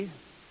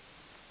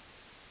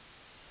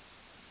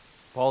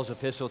Paul's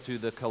epistle to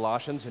the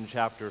Colossians in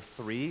chapter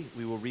 3.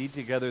 We will read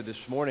together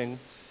this morning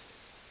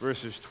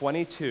verses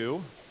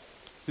 22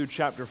 through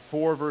chapter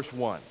 4, verse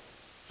 1.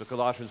 So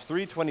Colossians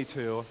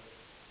 3:22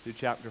 through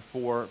chapter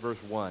 4,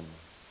 verse 1.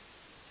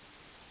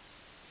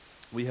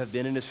 We have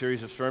been in a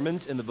series of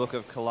sermons in the book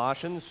of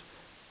Colossians.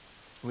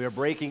 We are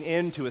breaking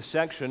into a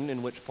section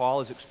in which Paul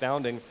is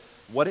expounding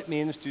what it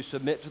means to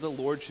submit to the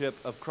lordship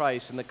of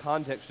Christ in the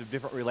context of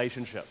different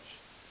relationships,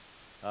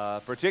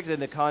 particularly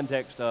in the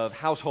context of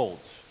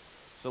households.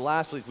 So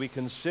last week we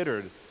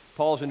considered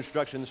Paul's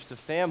instructions to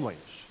families,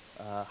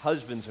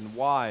 husbands and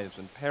wives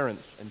and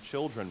parents and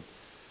children.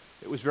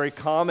 It was very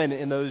common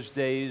in those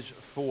days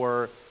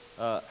for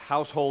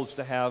households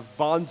to have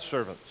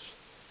bondservants,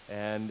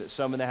 and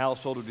some in the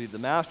household would be the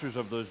masters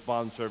of those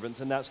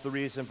bondservants, and that's the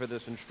reason for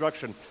this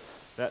instruction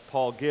that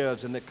Paul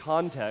gives in the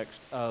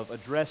context of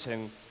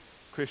addressing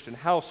Christian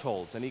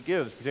households. And he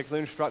gives particular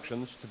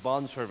instructions to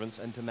bondservants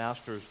and to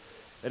masters,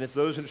 and it's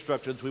those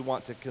instructions we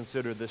want to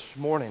consider this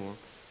morning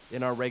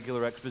in our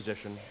regular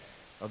exposition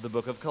of the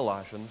book of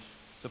Colossians.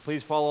 So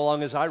please follow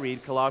along as I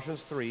read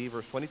Colossians 3,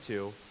 verse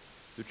 22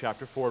 through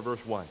chapter 4,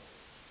 verse 1.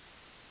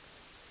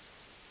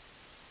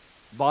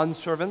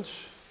 Bondservants,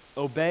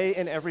 obey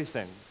in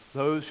everything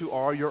those who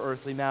are your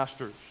earthly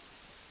masters,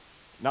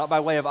 not by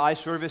way of eye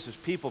service as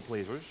people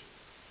pleasers,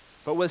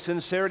 but with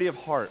sincerity of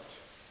heart,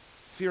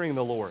 fearing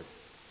the Lord.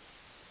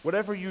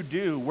 Whatever you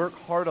do, work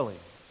heartily,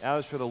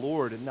 as for the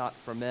Lord and not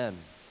for men,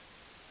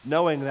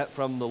 knowing that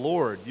from the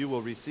Lord you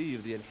will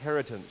receive the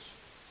inheritance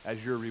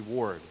as your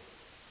reward.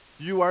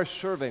 You are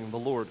serving the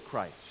Lord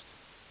Christ.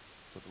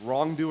 But the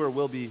wrongdoer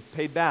will be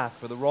paid back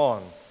for the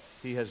wrong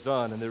he has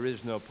done, and there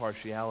is no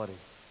partiality.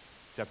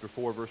 Chapter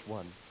 4, verse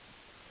 1.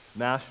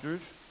 Masters,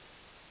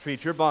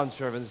 treat your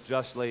bondservants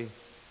justly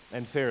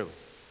and fairly,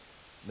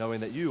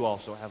 knowing that you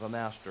also have a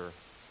master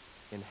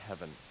in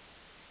heaven.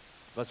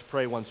 Let's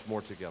pray once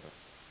more together.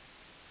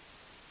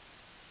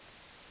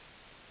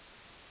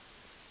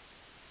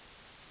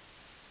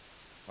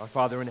 Our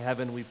Father in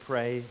heaven, we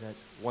pray that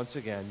once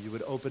again you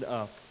would open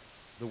up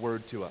the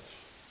Word to us,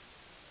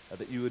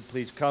 that you would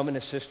please come and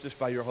assist us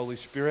by your Holy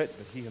Spirit,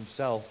 that He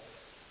Himself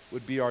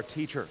would be our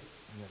teacher,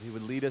 and that He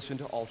would lead us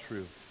into all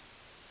truth.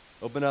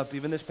 Open up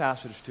even this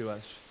passage to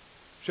us.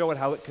 Show it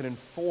how it can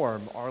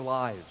inform our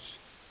lives,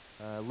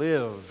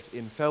 lived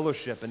in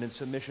fellowship and in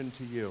submission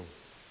to you.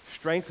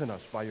 Strengthen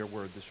us by your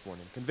Word this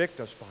morning. Convict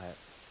us by it.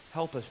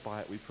 Help us by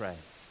it, we pray.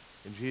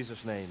 In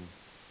Jesus' name,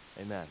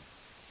 amen.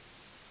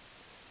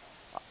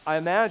 I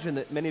imagine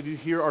that many of you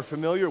here are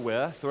familiar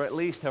with, or at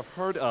least have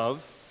heard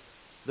of,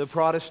 the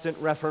Protestant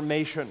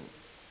Reformation.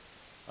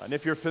 And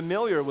if you're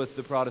familiar with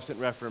the Protestant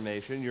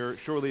Reformation, you're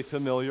surely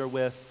familiar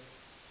with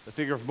the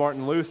figure of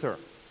Martin Luther.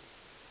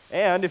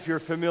 And if you're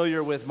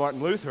familiar with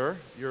Martin Luther,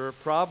 you're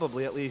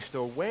probably at least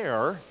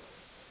aware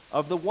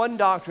of the one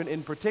doctrine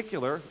in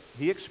particular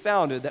he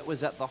expounded that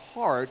was at the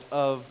heart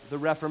of the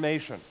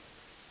Reformation.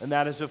 And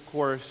that is, of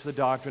course, the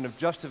doctrine of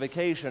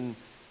justification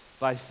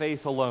by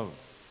faith alone.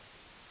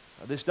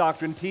 This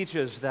doctrine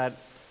teaches that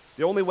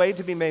the only way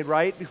to be made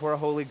right before a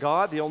holy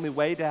God, the only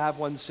way to have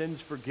one's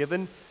sins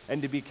forgiven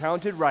and to be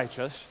counted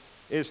righteous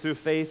is through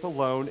faith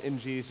alone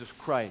in Jesus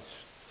Christ.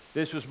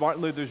 This was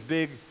Martin Luther's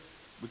big,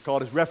 we call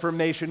it his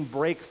Reformation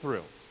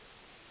breakthrough,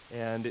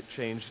 and it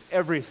changed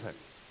everything.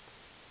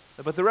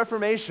 But the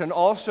Reformation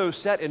also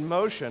set in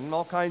motion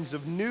all kinds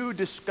of new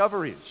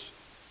discoveries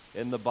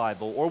in the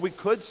Bible, or we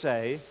could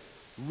say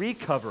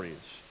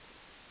recoveries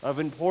of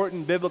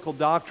important biblical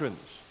doctrines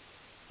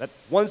that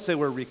once they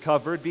were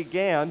recovered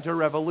began to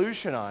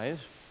revolutionize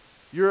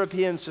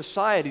European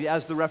society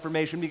as the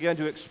Reformation began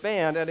to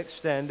expand and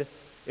extend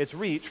its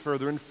reach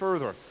further and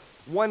further.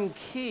 One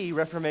key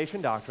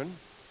Reformation doctrine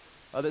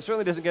that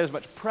certainly doesn't get as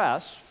much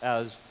press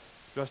as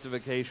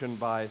justification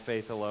by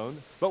faith alone,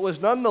 but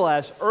was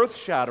nonetheless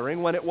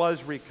earth-shattering when it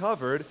was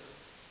recovered,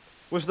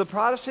 was the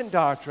Protestant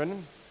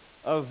doctrine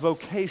of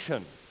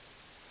vocation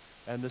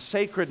and the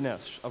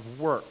sacredness of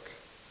work.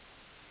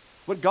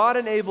 What God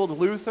enabled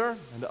Luther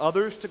and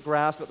others to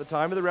grasp at the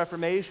time of the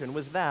Reformation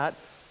was that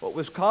what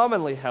was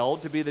commonly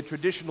held to be the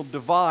traditional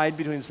divide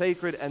between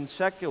sacred and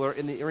secular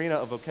in the arena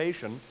of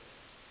vocation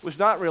was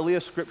not really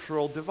a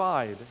scriptural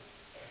divide.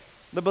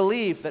 The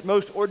belief that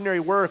most ordinary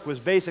work was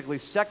basically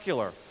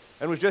secular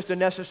and was just a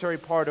necessary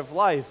part of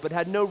life, but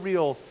had no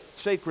real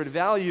sacred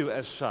value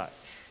as such.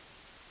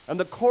 And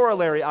the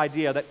corollary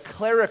idea that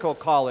clerical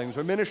callings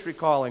or ministry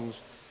callings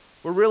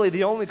were really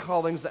the only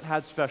callings that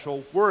had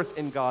special worth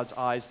in God's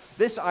eyes.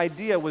 This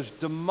idea was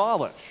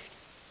demolished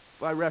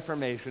by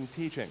Reformation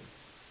teaching.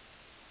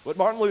 What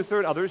Martin Luther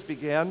and others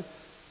began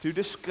to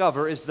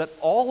discover is that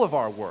all of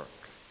our work,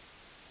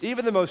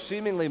 even the most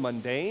seemingly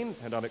mundane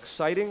and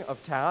unexciting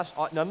of tasks,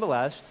 ought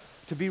nonetheless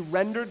to be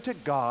rendered to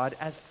God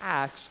as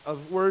acts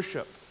of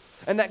worship,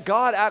 and that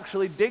God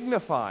actually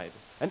dignified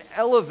and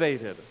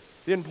elevated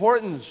the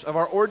importance of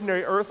our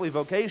ordinary earthly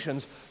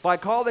vocations by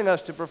calling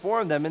us to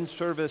perform them in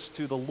service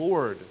to the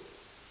Lord.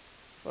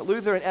 What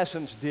Luther in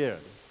essence did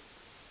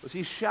was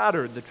he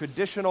shattered the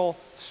traditional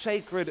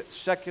sacred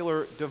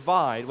secular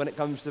divide when it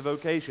comes to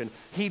vocation.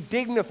 He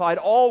dignified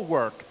all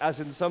work as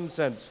in some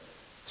sense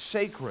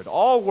sacred,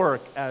 all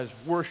work as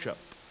worship,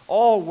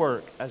 all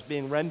work as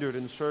being rendered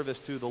in service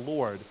to the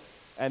Lord.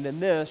 And in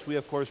this, we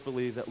of course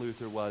believe that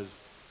Luther was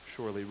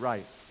surely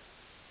right.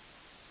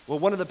 Well,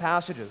 one of the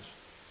passages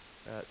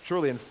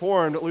surely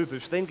informed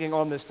Luther's thinking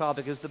on this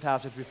topic is the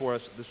passage before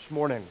us this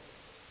morning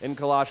in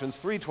Colossians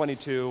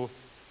 3:22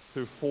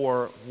 through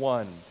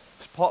 4:1.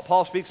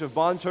 Paul speaks of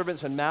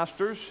bondservants and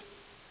masters,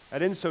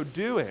 and in so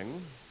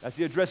doing, as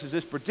he addresses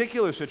this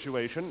particular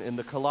situation in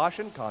the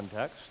Colossian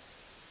context,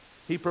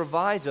 he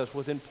provides us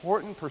with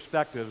important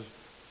perspectives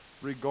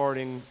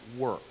regarding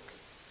work.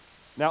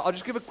 Now, I'll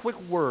just give a quick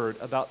word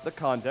about the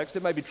context.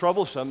 It might be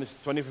troublesome in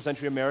 21st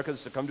century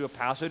Americans to come to a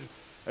passage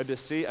and to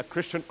see a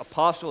Christian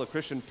apostle, a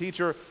Christian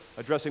teacher,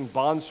 addressing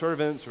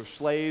bondservants or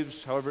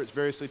slaves, however it's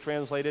variously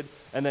translated,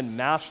 and then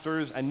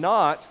masters, and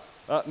not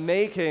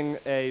making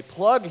a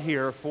plug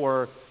here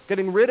for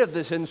getting rid of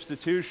this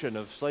institution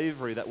of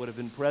slavery that would have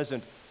been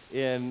present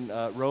in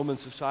Roman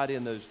society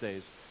in those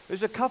days.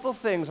 There's a couple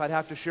things I'd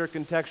have to share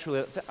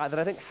contextually that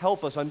I think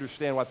help us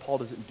understand why Paul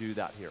doesn't do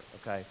that here,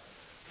 okay?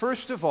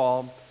 First of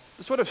all,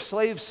 the sort of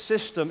slave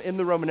system in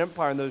the Roman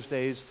Empire in those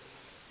days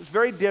was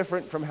very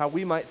different from how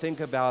we might think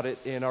about it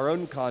in our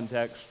own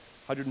context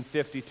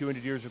 150,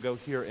 200 years ago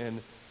here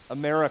in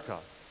America.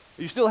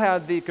 You still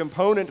had the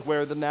component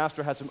where the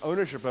master had some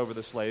ownership over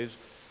the slaves,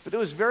 but it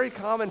was very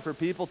common for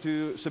people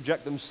to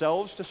subject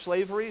themselves to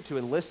slavery, to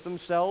enlist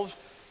themselves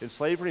in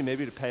slavery,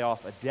 maybe to pay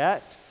off a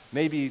debt,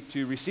 maybe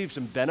to receive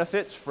some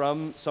benefits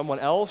from someone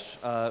else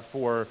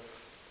for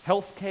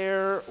health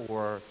care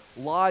or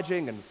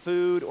lodging and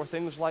food or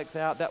things like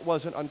that. That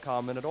wasn't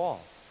uncommon at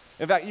all.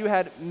 In fact, you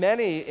had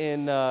many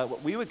in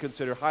what we would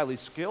consider highly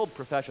skilled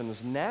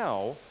professions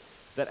now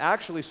that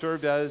actually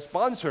served as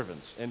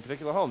bondservants in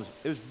particular homes.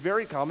 It was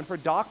very common for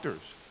doctors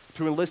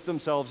to enlist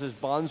themselves as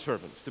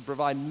bondservants, to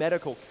provide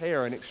medical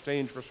care in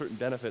exchange for certain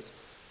benefits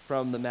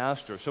from the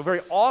master. So very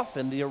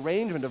often, the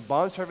arrangement of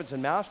bondservants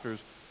and masters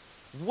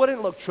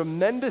wouldn't look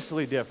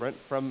tremendously different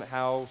from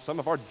how some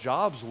of our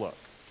jobs look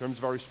in terms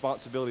of our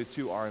responsibility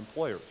to our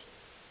employers.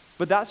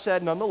 But that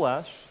said,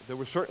 nonetheless, there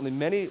were certainly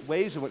many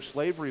ways in which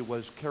slavery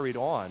was carried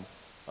on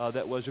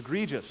that was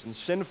egregious and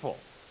sinful.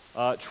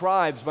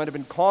 Tribes might have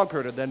been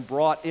conquered and then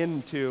brought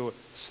into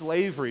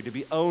slavery to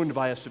be owned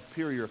by a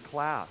superior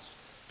class.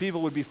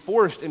 People would be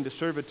forced into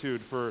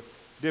servitude for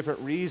different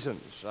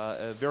reasons,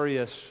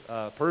 various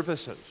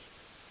purposes.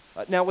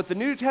 Now, what the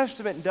New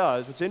Testament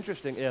does, what's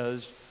interesting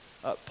is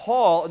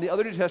Paul and the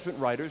other New Testament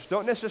writers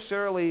don't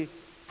necessarily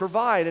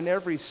provide in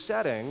every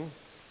setting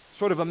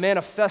sort of a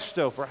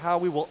manifesto for how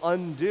we will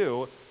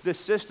undo this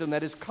system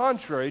that is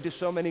contrary to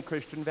so many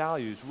Christian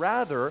values.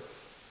 Rather,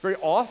 very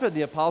often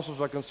the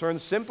apostles are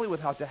concerned simply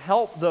with how to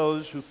help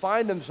those who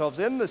find themselves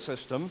in the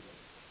system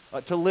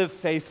to live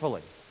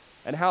faithfully,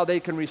 and how they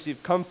can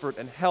receive comfort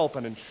and help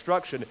and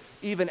instruction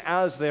even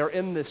as they are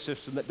in this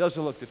system that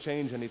doesn't look to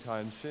change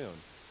anytime soon.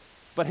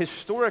 But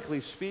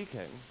historically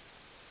speaking,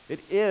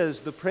 it is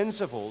the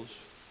principles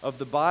of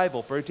the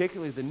Bible,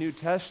 particularly the New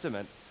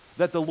Testament,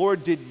 that the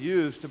Lord did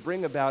use to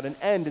bring about an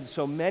end in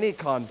so many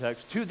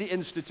contexts to the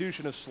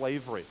institution of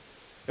slavery.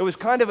 It was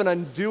kind of an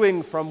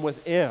undoing from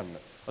within,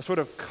 a sort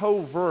of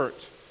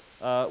covert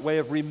way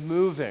of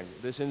removing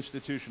this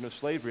institution of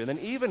slavery. And then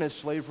even as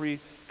slavery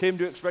came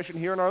to expression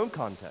here in our own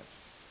context,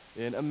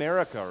 in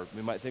America, or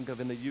we might think of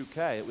in the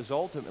UK, it was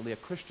ultimately a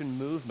Christian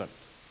movement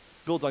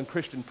built on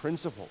Christian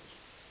principles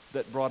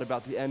that brought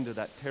about the end of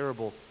that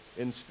terrible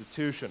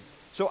institution.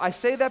 So I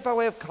say that by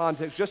way of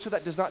context, just so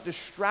that does not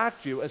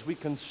distract you as we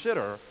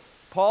consider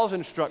Paul's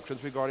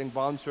instructions regarding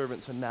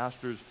bondservants and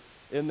masters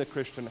in the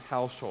Christian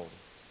household.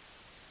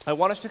 I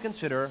want us to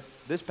consider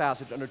this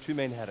passage under two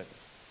main headings.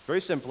 Very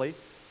simply,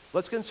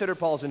 let's consider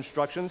Paul's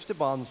instructions to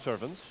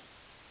bondservants,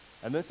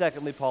 and then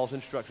secondly, Paul's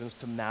instructions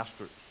to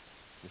masters.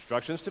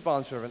 Instructions to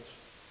bondservants,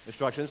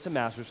 instructions to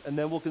masters, and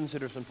then we'll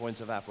consider some points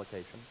of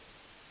application.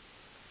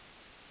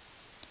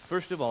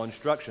 First of all,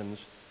 instructions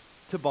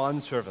to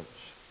bondservants.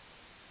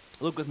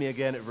 Look with me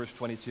again at verse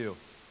 22,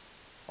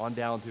 on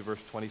down through verse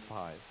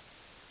 25.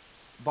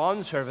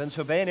 Bondservants,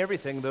 obey in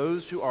everything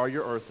those who are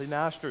your earthly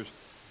masters,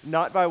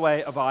 not by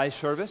way of eye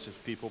service as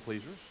people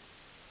pleasers,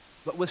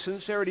 but with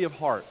sincerity of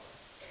heart,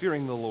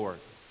 fearing the Lord.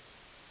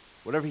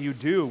 Whatever you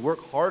do,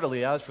 work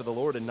heartily as for the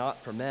Lord and not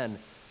for men,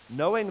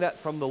 knowing that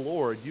from the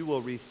Lord you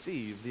will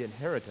receive the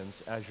inheritance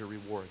as your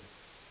reward.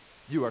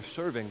 You are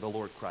serving the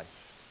Lord Christ.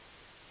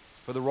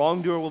 For the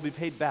wrongdoer will be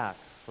paid back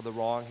for the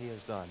wrong he has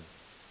done,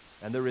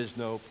 and there is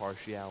no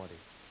partiality.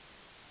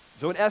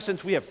 So in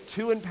essence, we have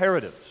two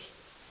imperatives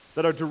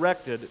that are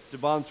directed to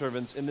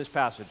bondservants in this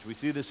passage. We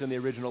see this in the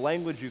original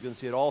language. You can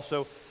see it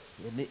also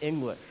in the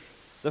English.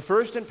 The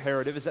first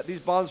imperative is that these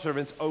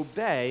bondservants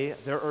obey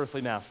their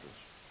earthly masters.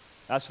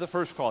 That's the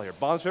first call here.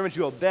 Bondservants,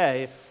 you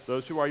obey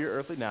those who are your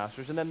earthly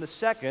masters. And then the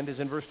second is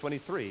in verse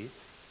 23.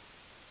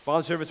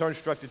 Bondservants are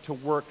instructed to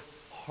work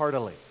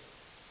heartily.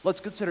 Let's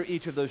consider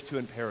each of those two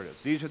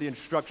imperatives. These are the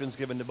instructions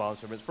given to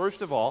bondservants.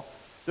 First of all,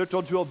 they're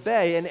told to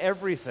obey in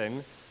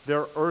everything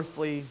their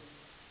earthly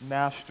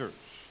masters.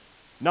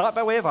 Not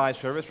by way of eye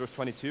service, verse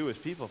 22, as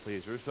people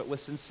pleasers, but with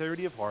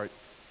sincerity of heart,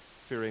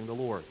 fearing the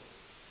Lord.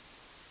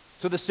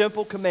 So the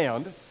simple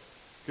command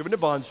given to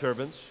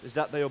bondservants is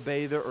that they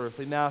obey their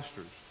earthly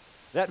masters.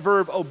 That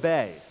verb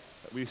obey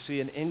that we see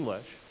in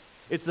English,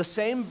 it's the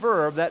same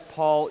verb that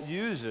Paul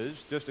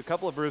uses just a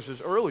couple of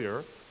verses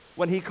earlier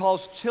when he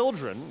calls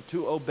children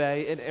to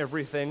obey in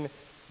everything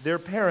their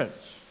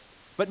parents.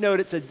 But note,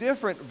 it's a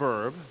different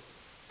verb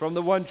from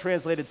the one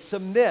translated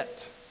submit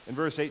in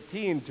verse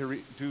 18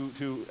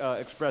 to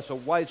express a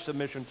wife's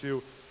submission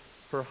to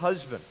her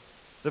husband.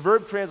 The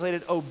verb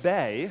translated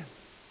obey,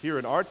 here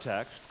in our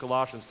text,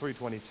 Colossians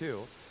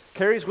 3:22,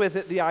 carries with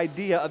it the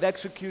idea of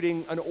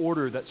executing an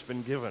order that's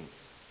been given,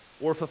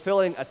 or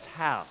fulfilling a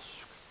task,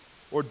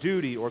 or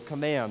duty, or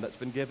command that's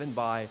been given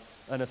by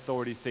an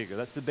authority figure.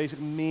 That's the basic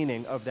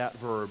meaning of that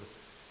verb,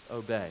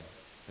 obey.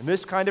 And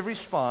this kind of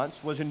response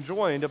was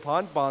enjoined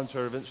upon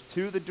bondservants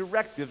to the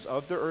directives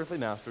of their earthly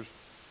masters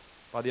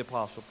by the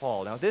Apostle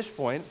Paul. Now, at this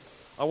point,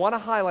 I want to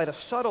highlight a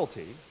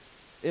subtlety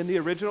in the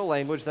original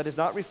language that is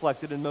not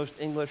reflected in most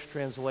English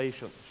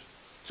translations.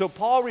 So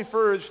Paul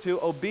refers to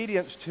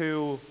obedience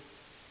to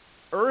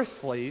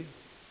earthly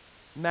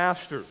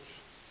masters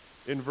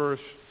in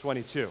verse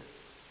 22.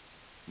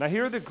 Now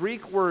here the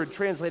Greek word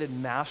translated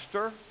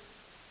master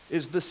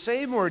is the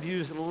same word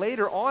used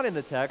later on in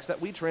the text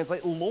that we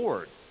translate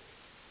Lord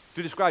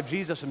to describe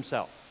Jesus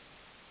himself.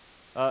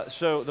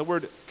 So the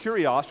word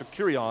kurios or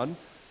kurion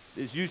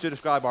is used to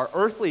describe our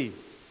earthly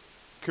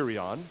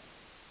kurion.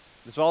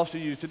 It's also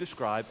used to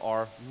describe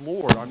our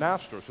Lord, our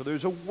master. So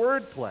there's a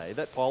word play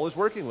that Paul is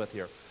working with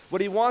here.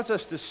 What he wants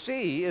us to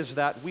see is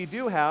that we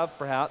do have,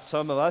 perhaps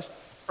some of us,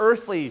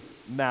 earthly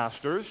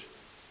masters,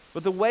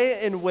 but the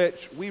way in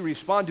which we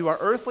respond to our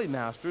earthly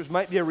masters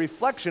might be a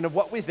reflection of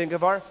what we think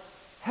of our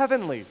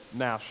heavenly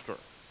master.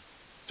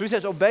 So he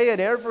says, obey in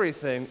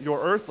everything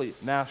your earthly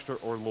master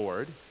or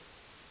Lord.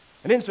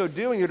 And in so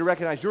doing, you're to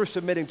recognize you're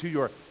submitting to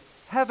your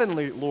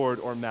heavenly Lord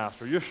or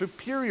master, your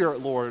superior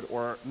Lord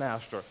or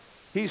master.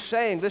 He's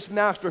saying this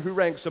master who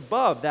ranks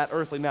above that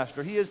earthly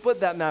master, he has put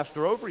that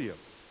master over you.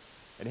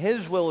 And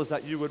his will is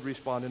that you would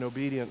respond in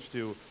obedience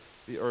to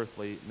the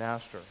earthly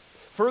master.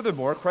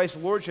 Furthermore, Christ's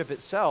lordship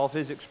itself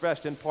is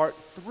expressed in part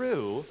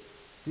through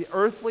the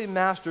earthly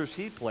masters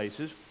he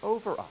places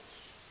over us.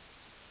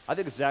 I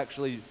think it's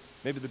actually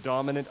maybe the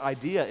dominant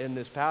idea in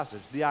this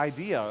passage, the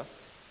idea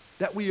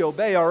that we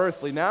obey our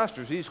earthly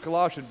masters. These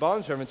Colossian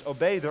bondservants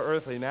obey their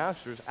earthly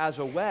masters as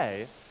a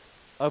way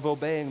of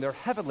obeying their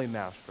heavenly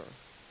master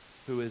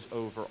who is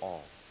over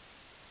all.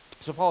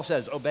 So Paul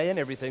says, obey in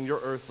everything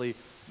your earthly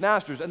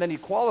masters. And then he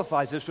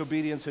qualifies this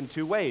obedience in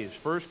two ways.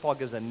 First, Paul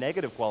gives a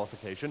negative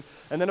qualification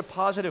and then a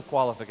positive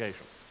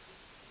qualification.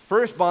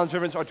 First,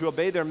 bondservants are to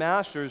obey their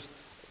masters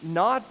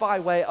not by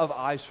way of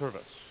eye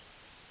service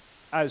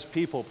as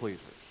people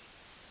pleasers.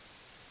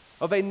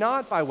 Obey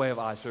not by way of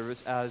eye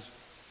service as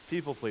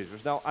people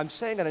pleasers. Now, I'm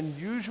saying an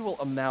unusual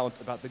amount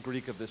about the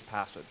Greek of this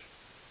passage,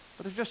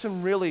 but there's just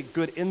some really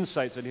good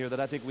insights in here that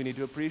I think we need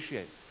to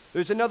appreciate.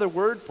 There's another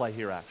word play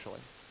here, actually.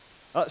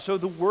 So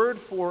the word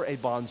for a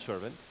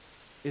bondservant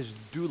is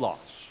doulos,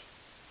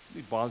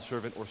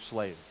 bondservant or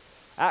slave.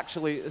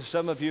 Actually,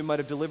 some of you might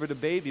have delivered a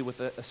baby with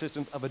the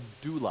assistance of a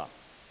doula.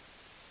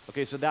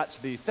 Okay, so that's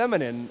the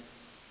feminine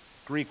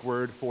Greek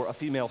word for a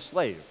female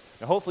slave.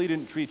 Now, hopefully you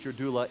didn't treat your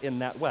doula in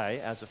that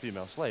way as a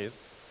female slave,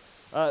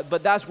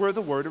 but that's where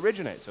the word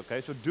originates,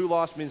 okay? So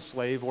doulos means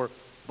slave or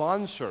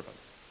bondservant.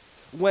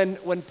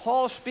 When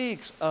Paul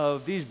speaks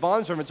of these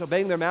bondservants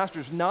obeying their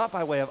masters not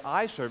by way of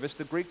eye service,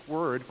 the Greek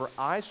word for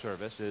eye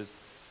service is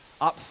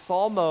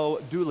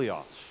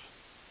ophthalmodoulios.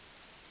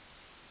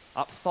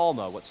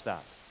 Ophthalmo, what's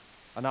that?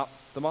 An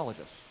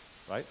ophthalmologist,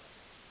 right?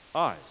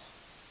 Eyes.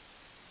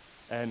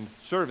 And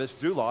service,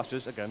 doulos,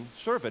 is, again,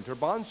 servant or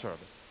bondservant.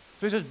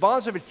 So he says,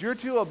 bondservants, you're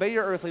to obey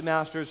your earthly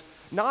masters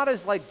not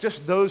as like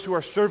just those who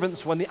are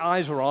servants when the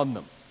eyes are on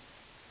them.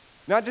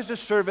 Not just a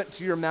servant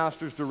to your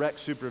master's direct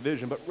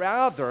supervision, but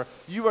rather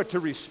you are to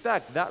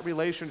respect that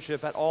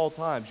relationship at all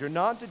times. You're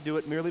not to do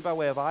it merely by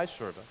way of eye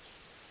service,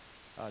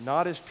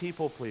 not as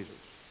people pleasers.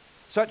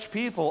 Such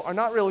people are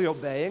not really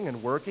obeying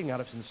and working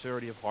out of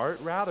sincerity of heart.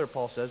 Rather,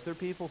 Paul says, they're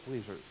people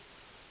pleasers.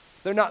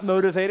 They're not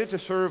motivated to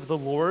serve the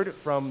Lord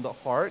from the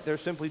heart. They're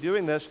simply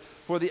doing this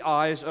for the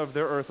eyes of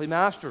their earthly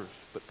masters.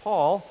 But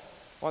Paul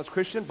wants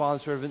Christian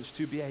bondservants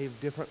to behave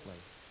differently,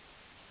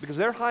 because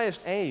their highest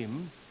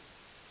aim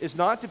is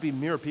not to be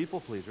mere people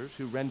pleasers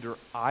who render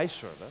eye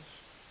service.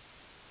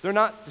 They're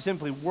not to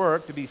simply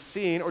work to be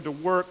seen or to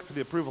work for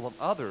the approval of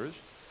others.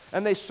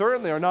 And they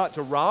certainly are not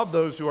to rob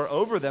those who are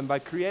over them by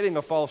creating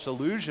a false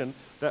illusion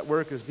that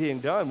work is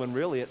being done when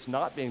really it's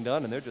not being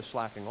done and they're just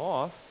slacking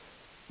off.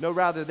 No,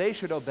 rather they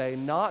should obey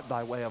not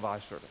by way of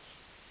eye service,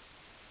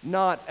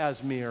 not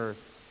as mere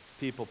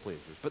people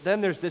pleasers. But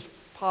then there's this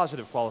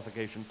positive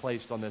qualification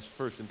placed on this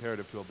first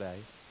imperative to obey.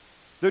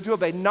 They're to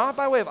obey not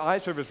by way of eye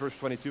service, verse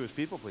 22, as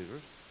people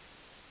pleasers,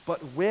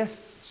 but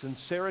with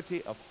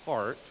sincerity of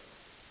heart,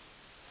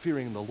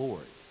 fearing the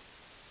Lord.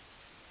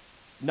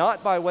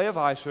 Not by way of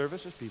eye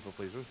service as people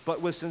pleasers,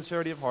 but with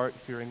sincerity of heart,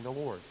 fearing the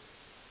Lord.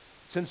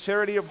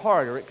 Sincerity of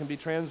heart, or it can be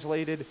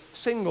translated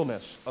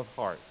singleness of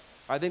heart.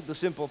 I think the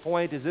simple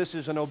point is this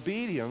is an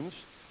obedience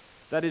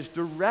that is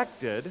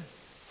directed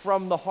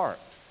from the heart.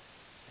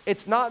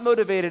 It's not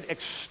motivated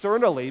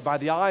externally by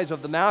the eyes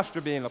of the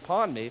master being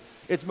upon me.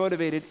 It's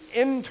motivated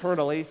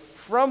internally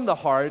from the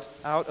heart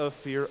out of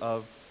fear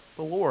of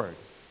the Lord.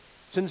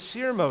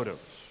 Sincere motives.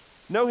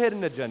 No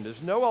hidden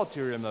agendas, no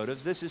ulterior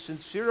motives. This is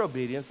sincere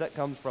obedience that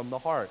comes from the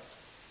heart.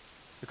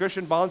 The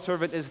Christian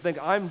bondservant is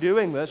think, I'm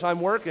doing this, I'm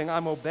working,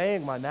 I'm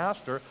obeying my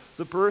master,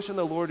 the person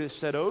the Lord has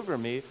set over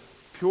me,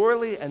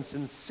 purely and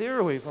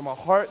sincerely from a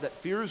heart that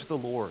fears the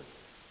Lord.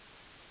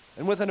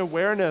 And with an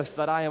awareness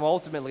that I am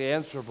ultimately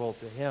answerable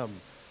to him.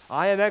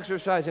 I am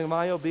exercising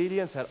my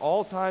obedience at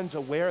all times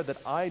aware that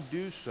I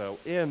do so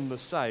in the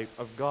sight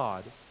of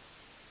God,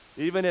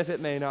 even if it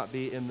may not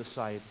be in the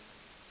sight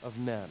of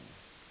men.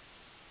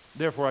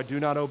 Therefore, I do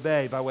not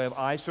obey by way of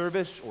eye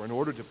service or in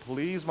order to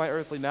please my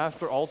earthly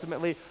master.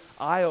 Ultimately,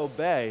 I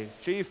obey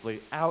chiefly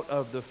out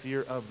of the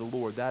fear of the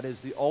Lord. That is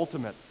the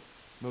ultimate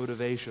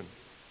motivation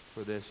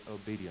for this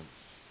obedience.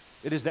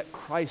 It is that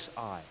Christ's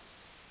eye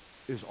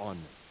is on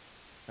me,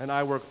 and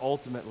I work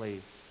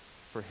ultimately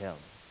for him.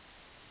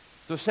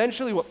 So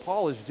essentially what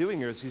Paul is doing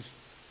here is he's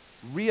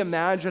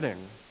reimagining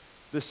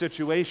the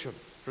situation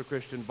for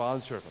Christian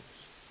bondservants.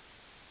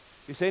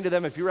 He's saying to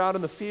them, if you're out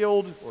in the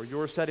field, or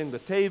you're setting the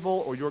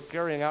table, or you're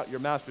carrying out your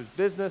master's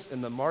business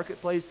in the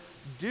marketplace,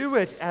 do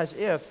it as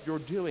if you're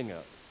doing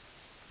it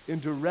in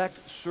direct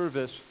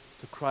service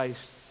to Christ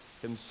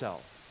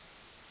himself.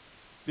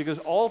 Because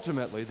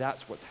ultimately,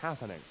 that's what's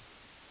happening.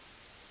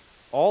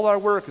 All our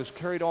work is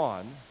carried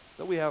on,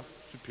 that we have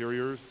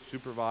superiors,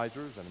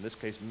 supervisors, and in this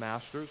case,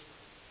 masters.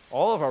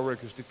 All of our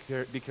work is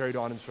to be carried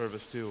on in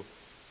service to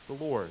the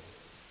Lord.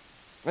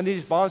 And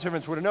these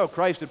bondservants were to know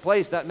Christ had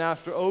placed that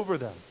master over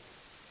them.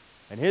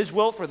 And his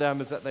will for them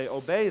is that they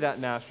obey that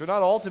master,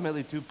 not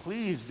ultimately to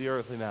please the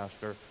earthly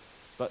master,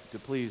 but to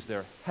please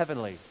their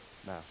heavenly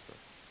master.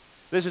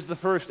 This is the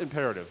first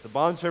imperative. The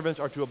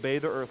bondservants are to obey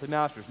their earthly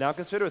masters. Now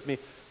consider with me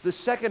the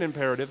second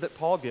imperative that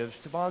Paul gives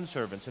to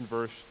bondservants in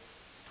verse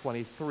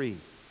 23.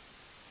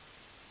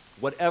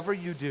 Whatever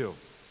you do,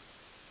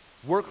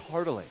 work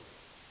heartily,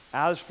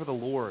 as for the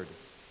Lord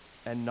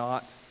and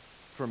not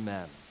for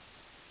men.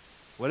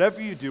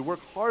 Whatever you do,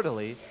 work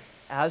heartily,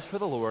 as for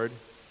the Lord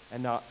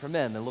and not for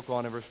men. Then look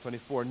on in verse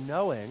 24.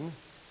 Knowing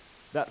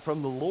that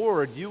from the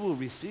Lord you will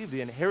receive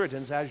the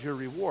inheritance as your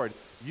reward.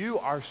 You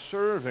are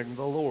serving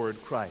the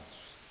Lord Christ.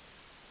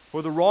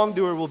 For the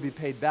wrongdoer will be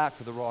paid back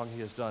for the wrong he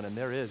has done, and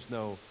there is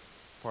no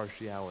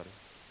partiality.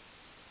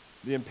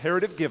 The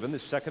imperative given, the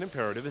second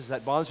imperative, is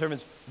that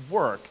bondservants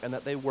work, and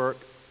that they work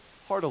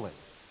heartily.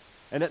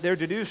 And that they're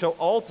to do so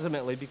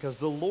ultimately because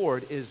the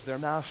Lord is their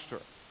master.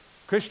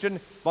 Christian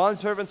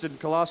bondservants in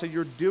Colossae,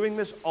 you're doing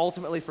this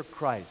ultimately for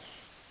Christ.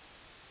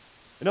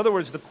 In other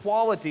words, the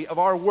quality of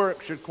our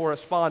work should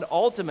correspond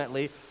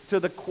ultimately to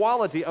the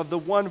quality of the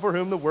one for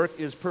whom the work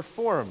is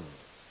performed.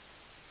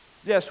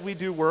 Yes, we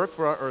do work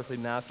for our earthly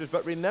masters,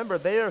 but remember,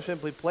 they are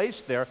simply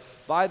placed there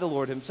by the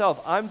Lord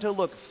himself. I'm to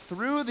look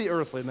through the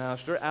earthly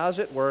master, as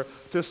it were,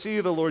 to see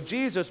the Lord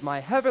Jesus, my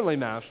heavenly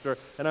master,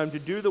 and I'm to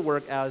do the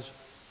work as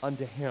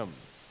unto him.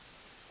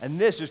 And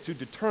this is to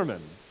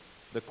determine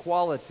the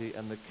quality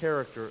and the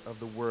character of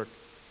the work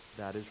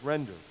that is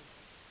rendered.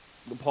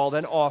 And Paul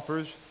then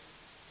offers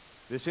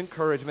this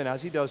encouragement.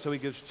 As he does so, he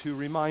gives two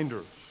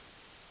reminders.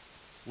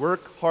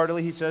 Work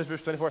heartily, he says,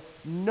 verse 24,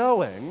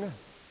 knowing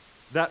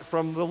that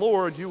from the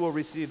Lord you will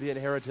receive the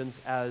inheritance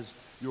as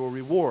your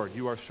reward.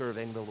 You are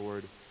serving the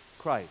Lord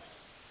Christ.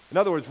 In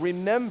other words,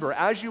 remember,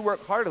 as you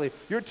work heartily,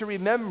 you're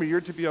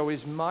to be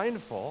always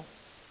mindful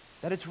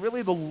that it's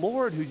really the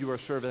Lord who you are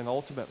serving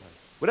ultimately.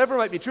 Whatever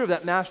might be true of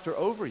that master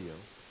over you,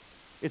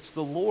 it's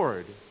the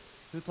Lord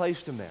who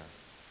placed him there.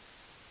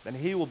 And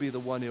he will be the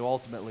one who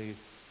ultimately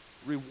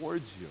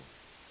rewards you.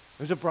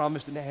 There's a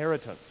promised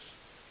inheritance.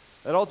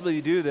 And ultimately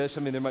you do this,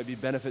 there might be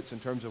benefits in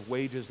terms of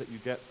wages that you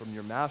get from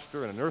your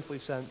master in an earthly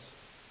sense.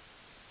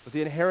 But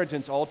the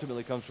inheritance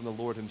ultimately comes from the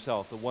Lord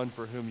himself, the one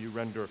for whom you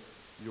render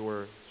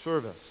your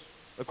service.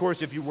 Of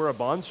course, if you were a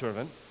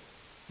bondservant,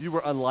 you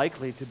were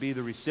unlikely to be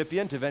the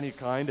recipient of any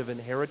kind of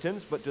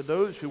inheritance, but to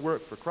those who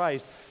work for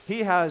Christ,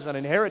 he has an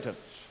inheritance.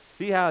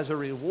 He has a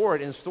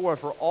reward in store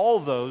for all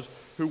those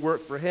who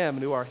work for him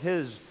and who are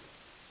his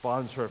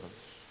bondservants.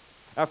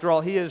 After all,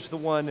 he is the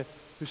one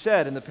who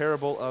said in the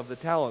parable of the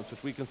talents,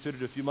 which we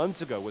considered a few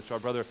months ago, which our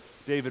brother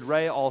David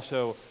Ray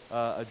also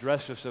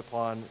addressed us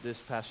upon this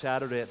past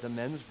Saturday at the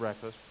men's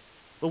breakfast.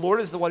 The Lord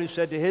is the one who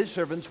said to his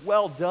servants,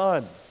 well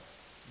done,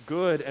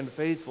 good and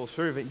faithful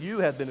servant. You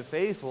have been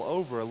faithful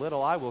over a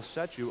little. I will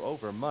set you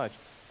over much.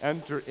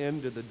 Enter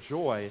into the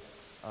joy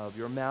of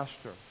your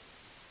master.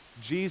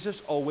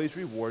 Jesus always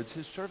rewards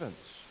his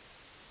servants.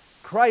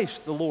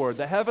 Christ, the Lord,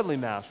 the heavenly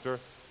master,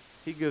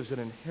 he gives an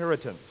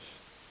inheritance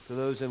to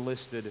those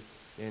enlisted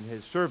in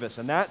his service.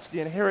 And that's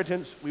the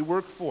inheritance we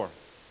work for.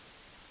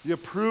 The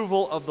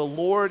approval of the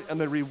Lord and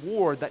the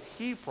reward that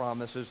he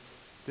promises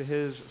to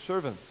his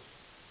servants.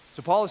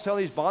 So Paul is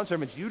telling these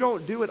bondservants, you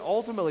don't do it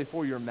ultimately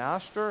for your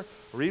master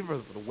or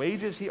even for the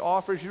wages he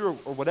offers you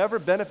or whatever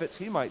benefits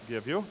he might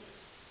give you.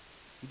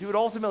 You do it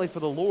ultimately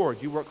for the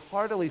Lord. You work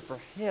heartily for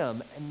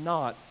him and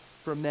not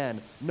for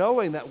men,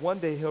 knowing that one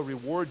day he'll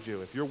reward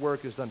you if your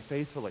work is done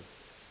faithfully,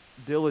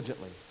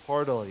 diligently,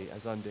 heartily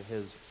as unto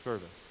his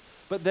service.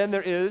 But then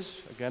there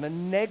is, again, a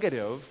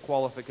negative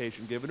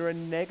qualification given, or a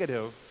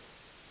negative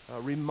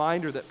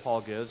reminder that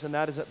Paul gives, and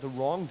that is that the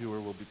wrongdoer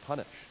will be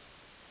punished.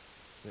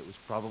 It was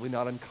probably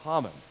not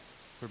uncommon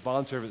for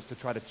bondservants to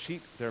try to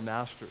cheat their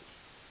masters.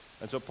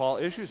 And so Paul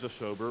issues a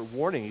sober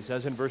warning. He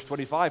says in verse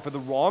 25, for the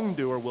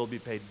wrongdoer will be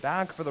paid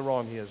back for the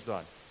wrong he has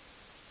done.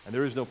 And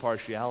there is no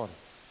partiality.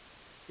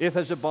 If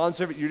as a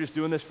bondservant you're just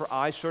doing this for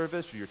eye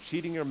service, or you're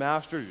cheating your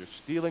master, or you're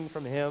stealing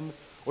from him,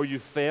 or you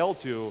fail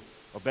to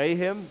obey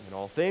him in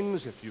all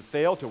things, if you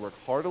fail to work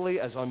heartily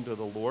as unto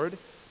the Lord,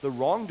 the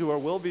wrongdoer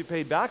will be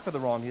paid back for the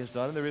wrong he has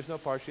done, and there is no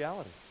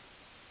partiality.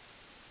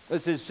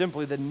 This is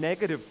simply the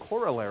negative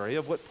corollary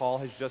of what Paul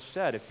has just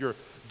said. If you're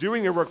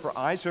doing your work for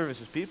eye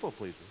service as people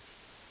pleasers,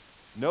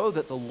 know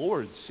that the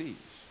Lord sees.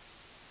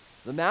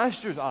 The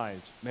master's eyes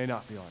may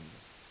not be on you,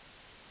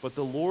 but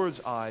the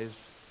Lord's eyes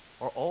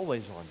are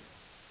always on you.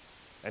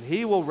 And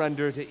he will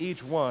render to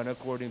each one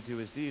according to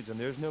his deeds, and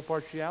there's no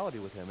partiality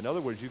with him. In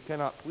other words, you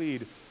cannot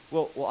plead,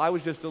 well, I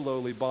was just a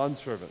lowly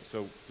bondservant,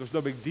 so there's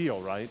no big deal,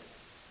 right?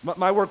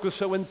 My work was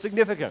so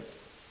insignificant,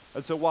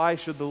 and so why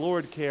should the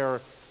Lord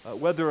care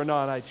whether or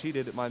not I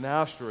cheated my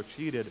master or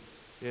cheated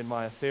in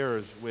my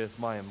affairs with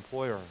my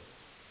employer?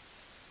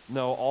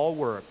 No, all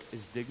work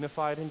is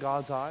dignified in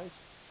God's eyes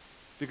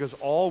because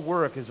all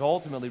work is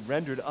ultimately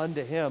rendered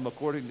unto him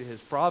according to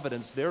his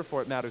providence.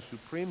 Therefore, it matters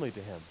supremely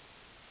to him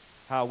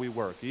how we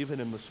work,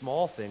 even in the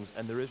small things,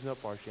 and there is no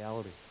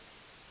partiality.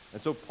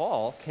 And so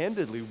Paul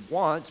candidly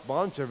wants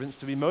bondservants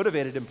to be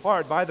motivated in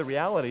part by the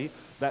reality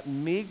that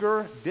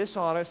meager,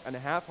 dishonest, and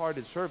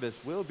half-hearted service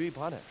will be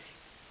punished.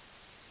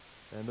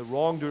 And the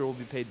wrongdoer will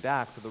be paid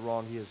back for the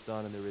wrong he has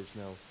done, and there is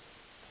no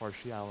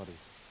partiality.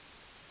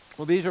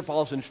 Well, these are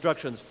Paul's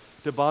instructions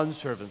to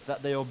bondservants,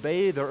 that they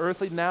obey their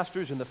earthly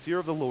masters in the fear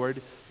of the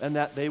Lord, and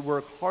that they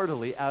work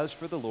heartily as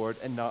for the Lord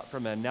and not for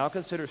men. Now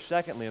consider,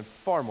 secondly, and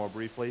far more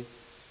briefly,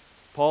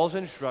 Paul's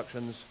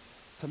instructions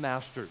to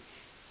masters.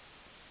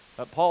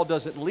 Paul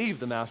doesn't leave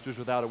the masters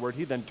without a word.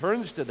 He then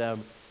turns to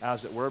them,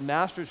 as it were,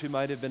 masters who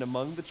might have been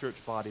among the church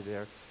body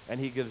there, and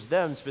he gives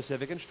them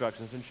specific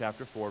instructions in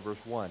chapter 4,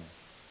 verse 1.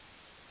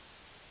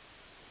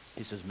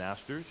 He says,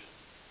 masters,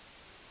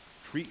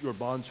 treat your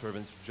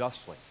bondservants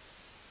justly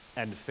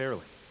and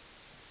fairly,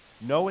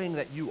 knowing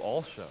that you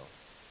also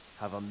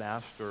have a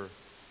master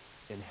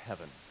in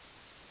heaven.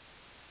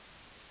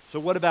 So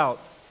what about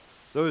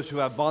those who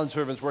have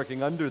bondservants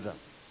working under them?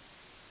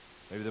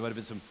 Maybe there might have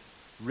been some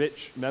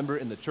rich member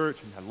in the church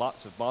and had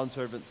lots of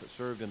bondservants that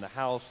served in the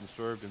house and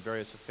served in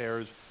various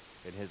affairs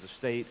in his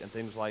estate and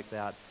things like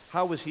that.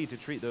 How was he to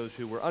treat those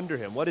who were under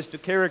him? What is to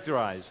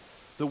characterize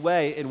the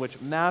way in which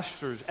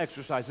masters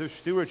exercise their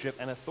stewardship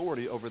and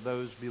authority over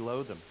those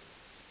below them?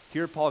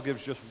 Here Paul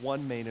gives just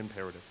one main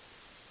imperative.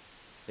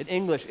 In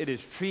English, it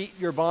is treat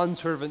your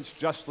bondservants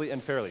justly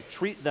and fairly.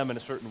 Treat them in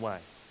a certain way.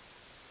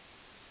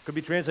 Could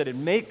be translated,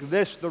 make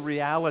this the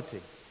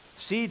reality.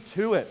 See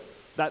to it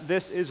that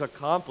this is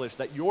accomplished,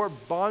 that your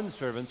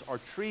bondservants are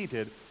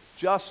treated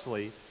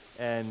justly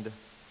and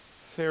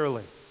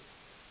fairly.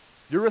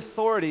 Your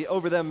authority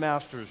over them,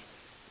 masters,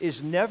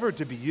 is never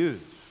to be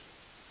used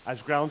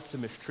as grounds to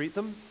mistreat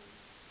them,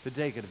 to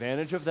take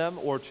advantage of them,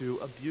 or to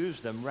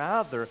abuse them.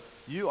 Rather,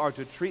 you are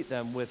to treat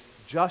them with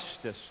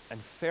justice and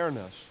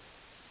fairness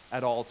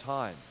at all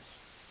times.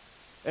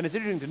 And it's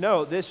interesting to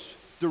note, this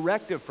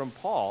directive from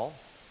Paul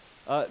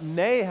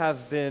may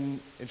have been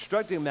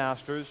instructing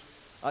masters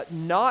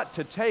not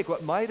to take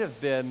what might have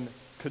been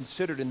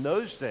considered in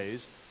those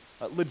days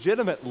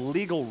legitimate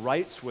legal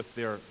rights with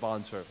their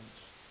bondservants.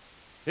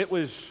 It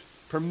was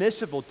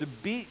permissible to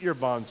beat your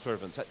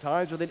bondservants at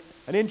times within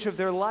an inch of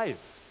their life.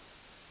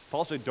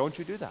 Paul said, don't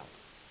you do that.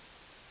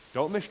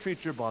 Don't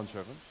mistreat your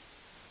bondservants.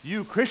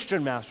 You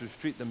Christian masters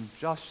treat them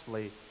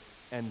justly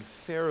and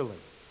fairly.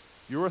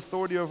 Your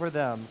authority over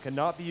them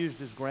cannot be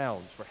used as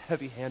grounds for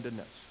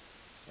heavy-handedness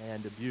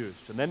and abuse.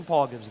 And then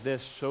Paul gives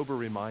this sober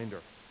reminder.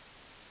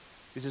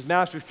 He says,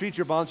 masters, treat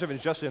your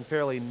bondservants justly and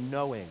fairly,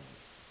 knowing.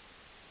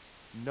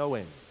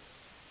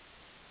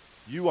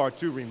 You are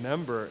to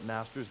remember,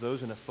 masters,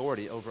 those in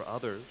authority over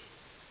others.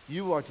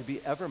 You are to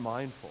be ever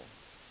mindful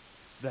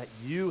that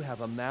you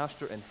have a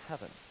master in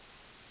heaven,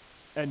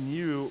 and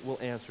you will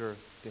answer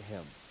to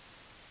him.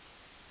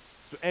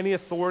 So any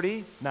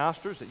authority,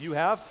 masters, that you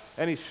have,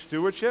 any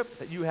stewardship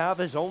that you have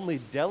is only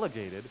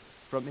delegated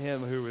from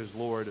him who is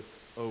Lord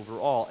over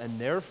all. And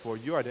therefore,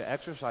 you are to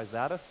exercise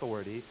that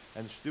authority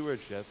and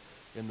stewardship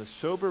in the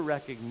sober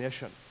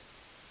recognition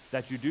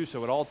that you do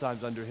so at all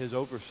times under his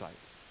oversight.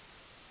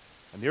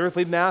 And the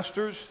earthly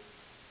masters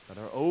that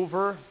are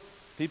over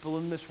people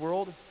in this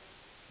world,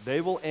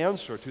 They will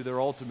answer to their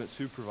ultimate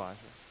supervisor.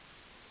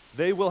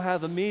 They will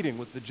have a meeting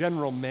with the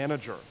general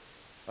manager.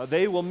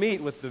 They will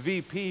meet with the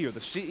VP or the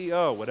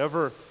CEO,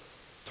 whatever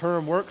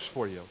term works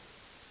for you.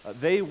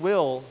 They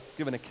will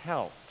give an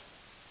account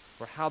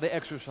for how they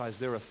exercise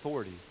their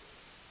authority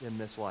in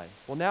this life.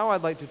 Well, now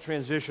I'd like to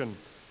transition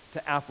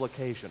to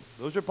application.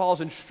 Those are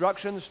Paul's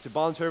instructions to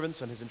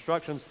bondservants and his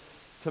instructions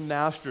to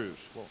masters.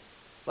 Well,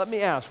 let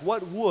me ask,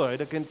 what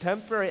would a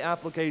contemporary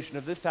application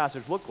of this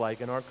passage look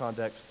like in our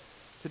context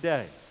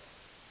today?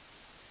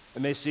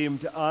 It may seem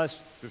to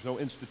us there's no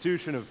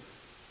institution of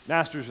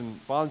masters and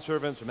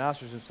bondservants or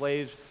masters and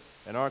slaves.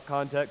 In our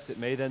context, it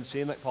may then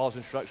seem like Paul's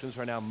instructions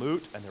are now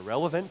moot and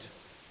irrelevant,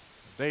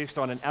 based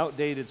on an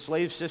outdated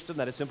slave system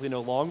that is simply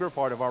no longer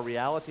part of our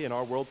reality in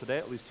our world today,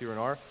 at least here in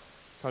our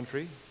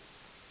country.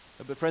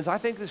 But friends, I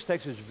think this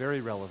text is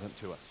very relevant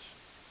to us.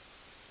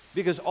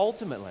 Because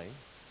ultimately,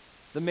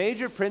 the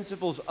major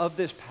principles of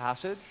this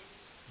passage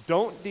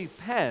don't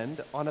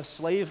depend on a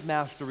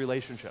slave-master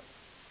relationship.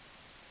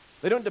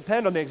 They don't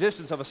depend on the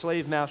existence of a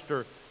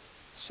slave-master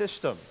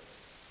system.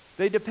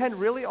 They depend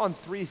really on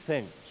three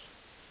things.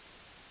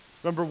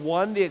 Number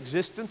one, the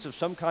existence of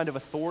some kind of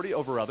authority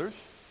over others.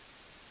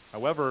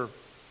 However,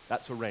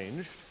 that's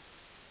arranged.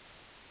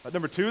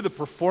 Number two, the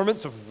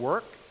performance of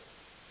work,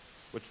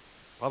 which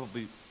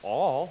probably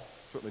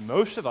certainly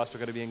most of us are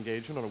going to be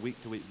engaged in on a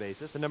week-to-week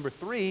basis. And number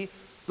three,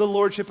 the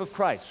lordship of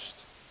Christ.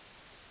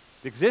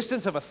 The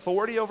existence of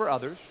authority over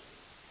others,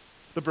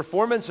 the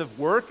performance of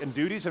work and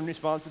duties and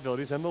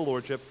responsibilities, and the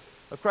lordship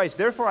of Christ.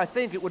 Therefore, I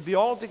think it would be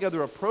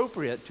altogether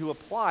appropriate to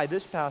apply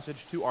this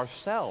passage to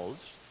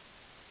ourselves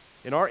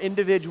in our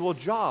individual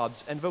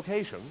jobs and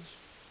vocations,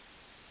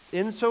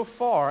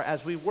 insofar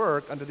as we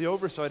work under the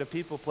oversight of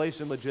people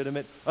placed in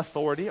legitimate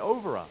authority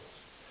over us.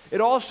 It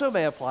also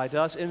may apply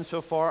to us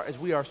insofar as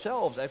we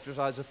ourselves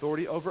exercise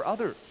authority over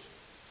others,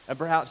 and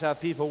perhaps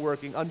have people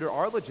working under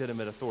our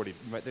legitimate authority.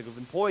 You might think of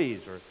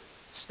employees or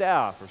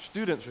staff or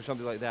students or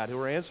something like that who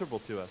are answerable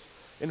to us.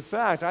 In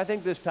fact, I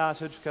think this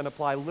passage can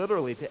apply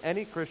literally to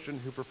any Christian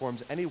who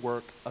performs any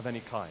work of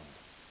any kind.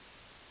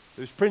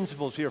 There's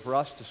principles here for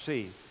us to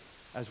see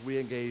as we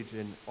engage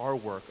in our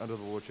work under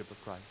the lordship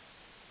of Christ.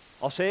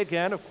 I'll say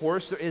again, of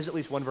course, there is at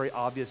least one very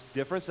obvious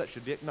difference that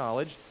should be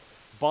acknowledged.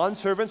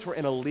 Bondservants were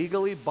in a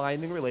legally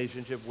binding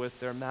relationship with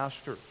their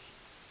masters.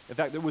 In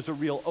fact, there was a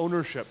real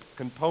ownership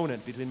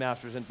component between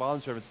masters and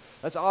bondservants.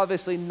 That's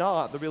obviously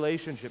not the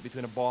relationship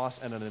between a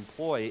boss and an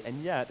employee,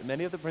 and yet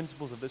many of the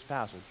principles of this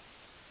passage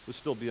would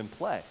still be in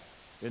play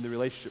in the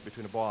relationship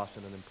between a boss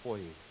and an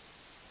employee.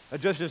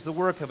 Just as the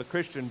work of a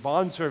Christian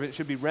bondservant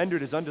should be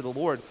rendered as unto the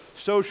Lord,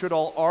 so should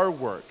all our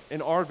work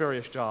in our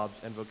various jobs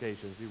and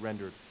vocations be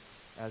rendered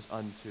as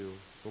unto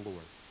the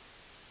Lord.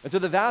 And so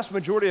the vast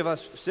majority of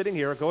us sitting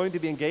here are going to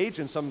be engaged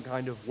in some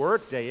kind of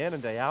work day in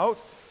and day out.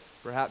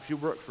 Perhaps you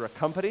work for a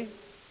company,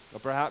 or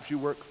perhaps you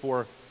work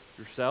for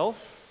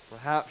yourself.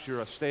 Perhaps you're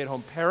a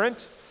stay-at-home parent,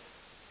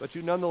 but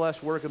you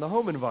nonetheless work in the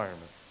home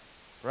environment.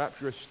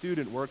 Perhaps you're a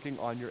student working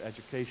on your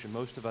education.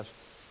 Most of us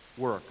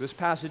work. This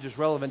passage is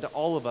relevant to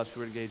all of us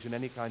who are engaged in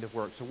any kind of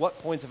work. So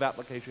what points of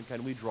application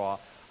can we draw?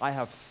 I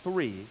have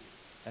three,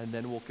 and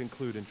then we'll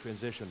conclude and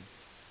transition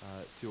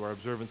to our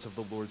observance of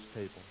the Lord's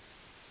table.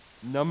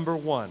 Number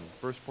one,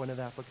 first point of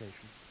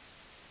application.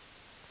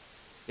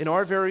 In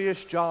our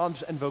various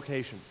jobs and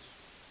vocations,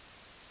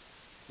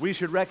 we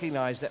should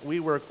recognize that we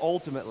work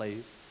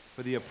ultimately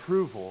for the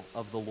approval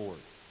of the Lord.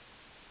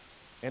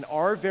 In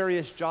our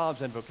various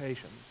jobs and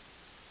vocations,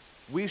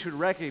 we should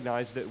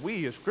recognize that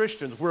we as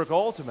Christians work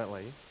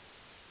ultimately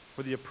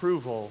for the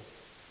approval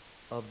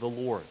of the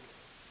Lord.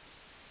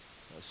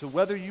 So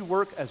whether you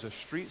work as a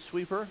street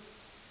sweeper,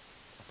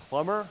 a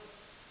plumber,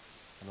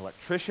 an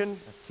electrician,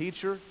 a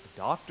teacher, a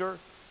doctor, an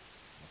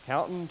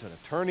accountant, an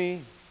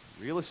attorney,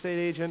 real estate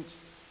agent,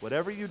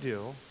 whatever you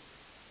do,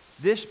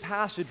 this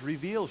passage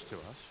reveals to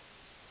us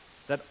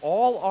that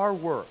all our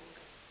work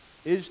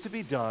is to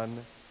be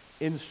done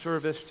in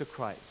service to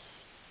Christ.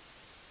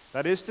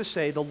 That is to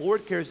say, the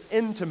Lord cares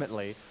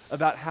intimately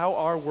about how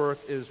our work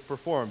is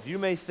performed. You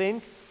may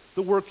think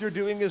the work you're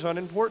doing is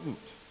unimportant.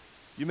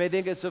 You may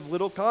think it's of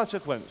little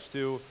consequence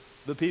to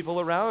the people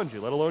around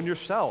you, let alone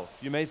yourself.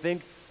 You may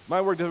think,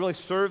 my work doesn't really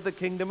serve the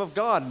kingdom of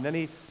God in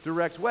any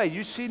direct way.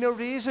 You see no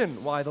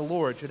reason why the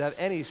Lord should have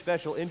any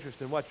special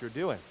interest in what you're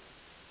doing.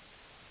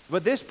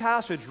 But this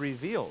passage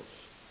reveals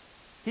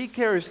he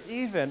cares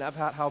even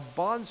about how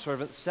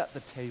bondservants set the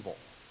table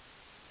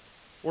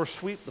or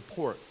sweep the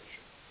porch.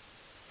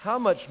 How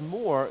much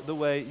more the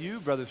way you,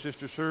 brother,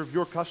 sister, serve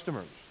your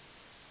customers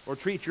or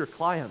treat your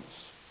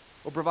clients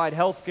or provide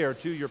health care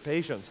to your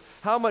patients.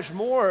 How much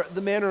more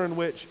the manner in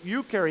which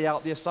you carry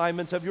out the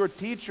assignments of your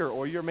teacher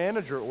or your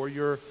manager or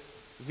your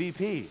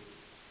VP.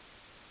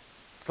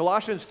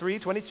 Colossians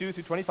 3:22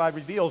 through 25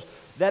 reveals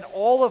that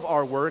all of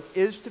our work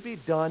is to be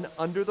done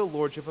under the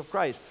lordship of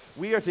Christ.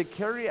 We are to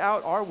carry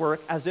out our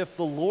work as if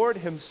the Lord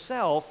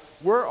himself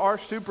were our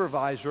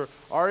supervisor,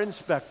 our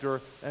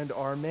inspector, and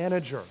our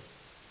manager.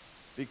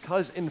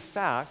 Because in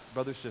fact,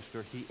 brother,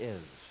 sister, he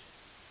is.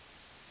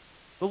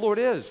 The Lord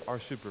is our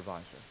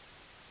supervisor.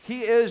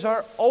 He is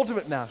our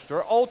ultimate master,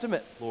 our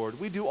ultimate Lord.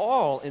 We do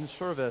all in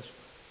service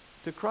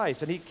to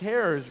Christ. And he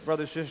cares,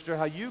 brother, sister,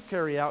 how you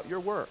carry out your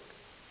work.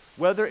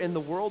 Whether in the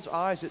world's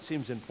eyes it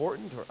seems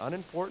important or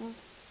unimportant,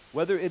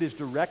 whether it is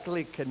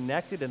directly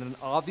connected in an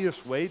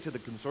obvious way to the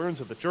concerns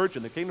of the church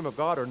and the kingdom of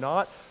God or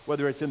not,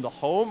 whether it's in the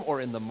home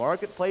or in the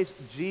marketplace,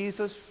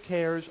 Jesus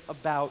cares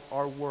about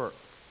our work.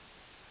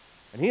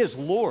 And he is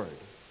Lord,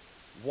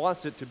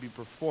 wants it to be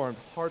performed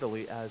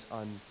heartily as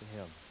unto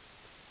him.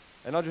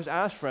 And I'll just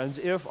ask, friends,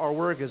 if our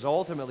work is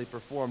ultimately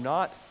performed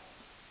not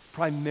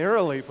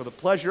primarily for the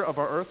pleasure of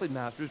our earthly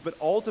masters, but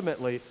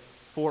ultimately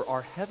for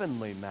our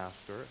heavenly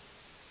master,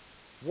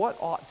 what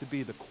ought to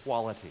be the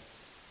quality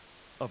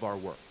of our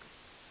work?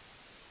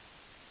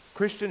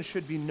 Christians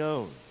should be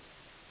known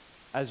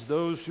as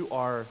those who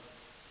are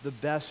the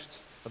best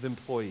of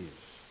employees,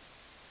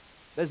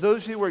 as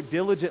those who work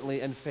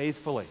diligently and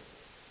faithfully,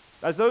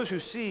 as those who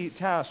see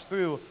tasks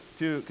through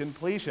to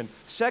completion.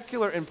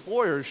 Secular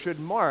employers should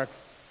mark,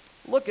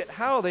 look at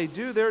how they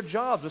do their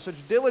jobs with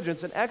such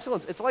diligence and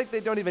excellence. It's like they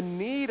don't even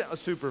need a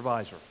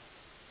supervisor.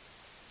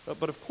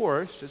 But of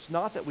course, it's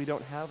not that we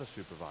don't have a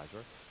supervisor.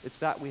 It's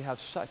that we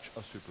have such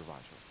a supervisor.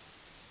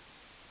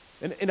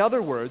 In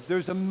other words,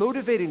 there's a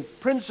motivating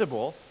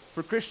principle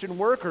for Christian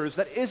workers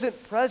that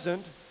isn't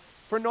present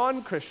for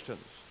non-Christians.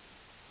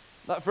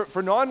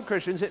 For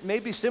non-Christians, it may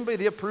be simply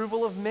the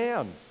approval of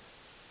man.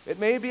 It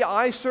may be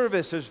eye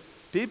service as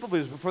people,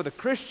 because for the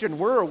Christian,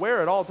 we're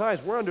aware at all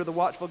times, we're under the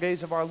watchful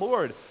gaze of our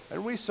Lord,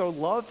 and we so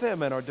love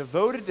him and are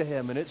devoted to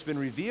him, and it's been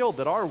revealed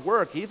that our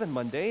work, even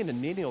mundane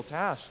and menial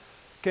tasks,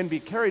 can be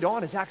carried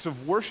on as acts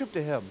of worship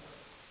to him.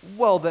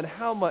 Well, then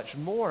how much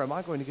more am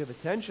I going to give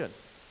attention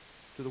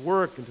to the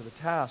work and to the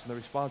tasks and the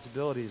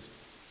responsibilities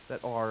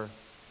that are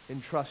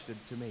entrusted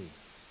to me?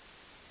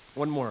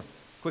 One more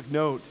quick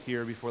note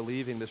here before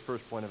leaving this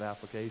first point of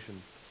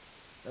application.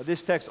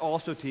 This text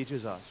also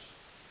teaches us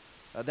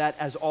that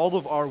as all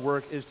of our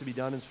work is to be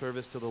done in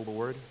service to the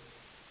Lord,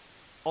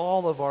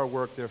 all of our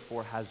work,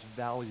 therefore, has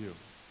value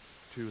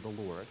to the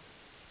Lord.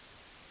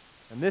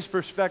 And this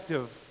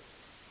perspective,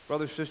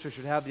 brothers and sisters,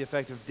 should have the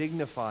effect of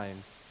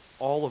dignifying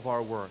all of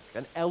our work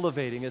and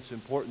elevating its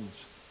importance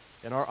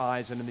in our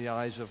eyes and in the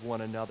eyes of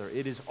one another.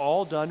 It is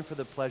all done for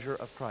the pleasure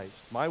of Christ.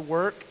 My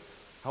work,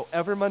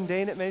 however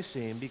mundane it may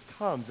seem,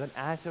 becomes an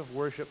act of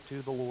worship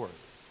to the Lord,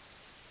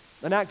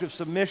 an act of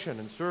submission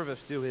and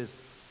service to his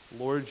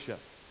lordship.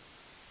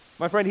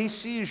 My friend, he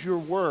sees your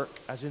work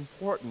as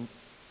important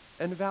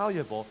and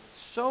valuable,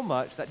 so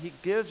much that he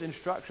gives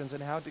instructions on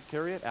how to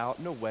carry it out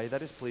in a way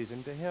that is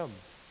pleasing to him.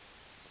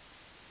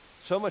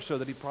 So much so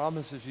that he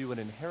promises you an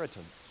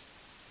inheritance.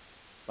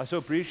 I so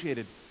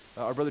appreciated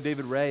our brother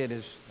David Ray in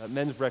his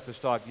men's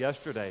breakfast talk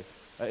yesterday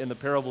in the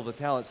parable of the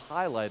talents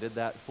highlighted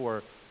that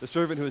for the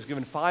servant who was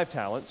given 5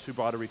 talents, who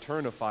brought a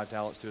return of 5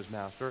 talents to his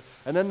master,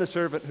 and then the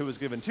servant who was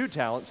given 2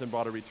 talents and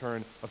brought a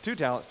return of 2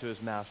 talents to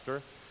his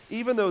master,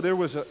 even though there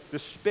was a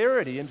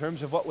disparity in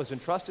terms of what was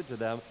entrusted to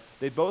them,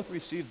 they both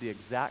received the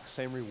exact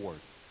same reward.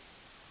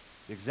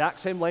 The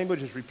exact same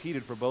language is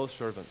repeated for both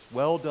servants.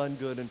 Well done,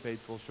 good and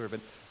faithful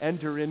servant.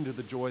 Enter into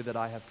the joy that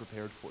I have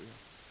prepared for you.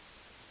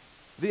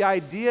 The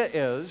idea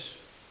is,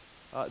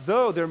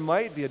 though there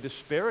might be a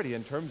disparity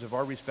in terms of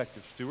our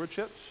respective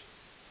stewardships,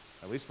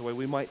 at least the way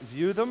we might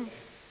view them,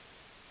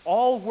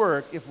 all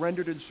work, if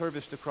rendered in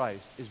service to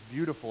Christ, is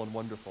beautiful and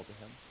wonderful to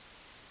him.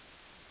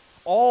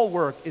 All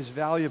work is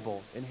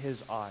valuable in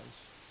his eyes.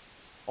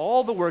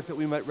 All the work that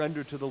we might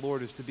render to the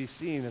Lord is to be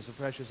seen as a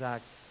precious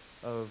act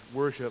of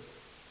worship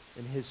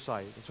in his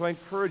sight. And so I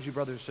encourage you,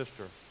 brother and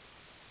sister,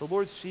 the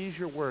Lord sees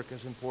your work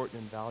as important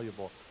and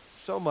valuable,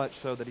 so much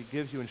so that he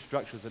gives you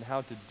instructions on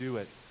how to do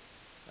it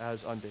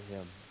as unto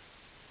him.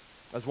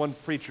 As one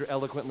preacher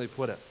eloquently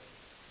put it,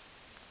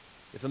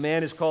 if a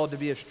man is called to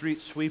be a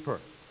street sweeper,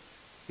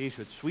 he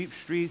should sweep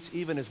streets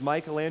even as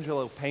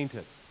Michelangelo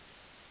painted,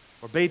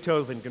 or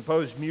Beethoven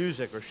composed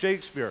music, or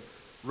Shakespeare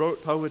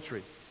wrote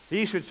poetry.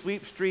 He should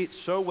sweep streets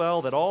so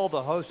well that all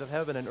the hosts of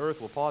heaven and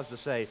earth will pause to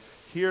say,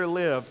 here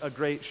lived a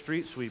great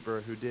street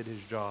sweeper who did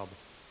his job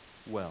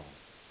well.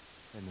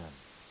 Amen.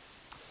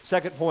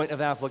 Second point of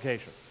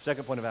application.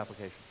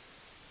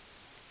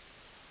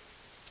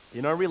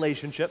 In our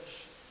relationships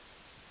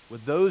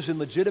with those in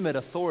legitimate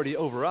authority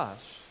over us,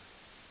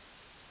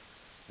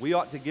 we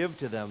ought to give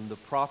to them the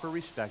proper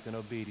respect and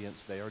obedience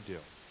they are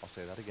due. I'll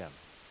say that again.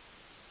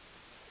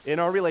 In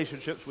our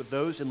relationships with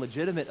those in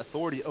legitimate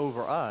authority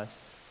over us,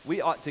 we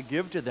ought to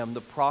give to them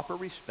the proper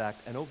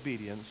respect and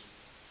obedience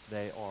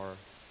they are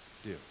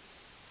due.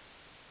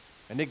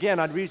 And again,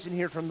 I'd reason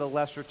here from the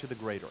lesser to the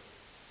greater.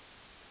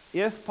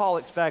 If Paul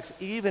expects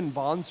even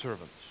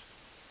bondservants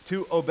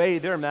to obey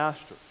their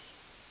masters,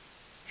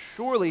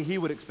 surely he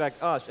would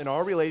expect us in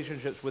our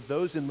relationships with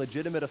those in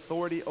legitimate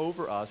authority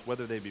over us,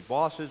 whether they be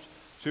bosses,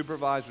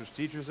 supervisors,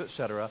 teachers,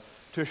 etc.,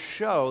 to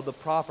show the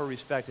proper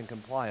respect and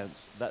compliance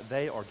that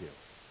they are due.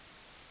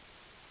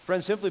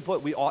 Friends, simply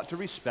put, we ought to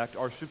respect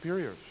our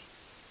superiors.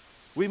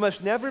 We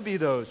must never be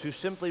those who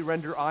simply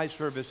render eye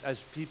service as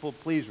people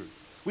pleasers.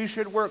 We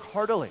should work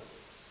heartily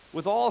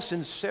with all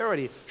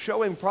sincerity,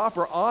 showing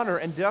proper honor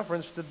and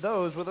deference to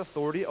those with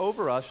authority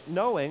over us,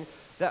 knowing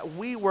that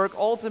we work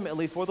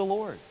ultimately for the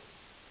Lord,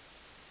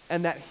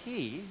 and that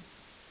He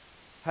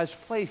has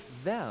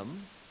placed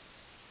them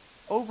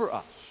over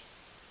us.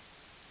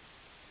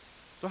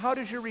 So how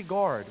does your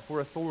regard for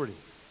authority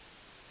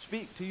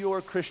speak to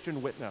your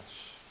Christian witness?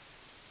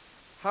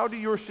 How do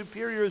your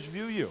superiors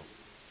view you?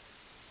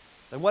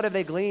 And what have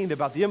they gleaned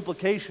about the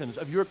implications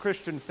of your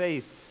Christian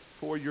faith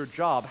for your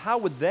job? How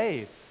would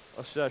they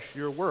assess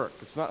your work?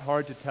 It's not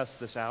hard to test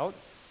this out.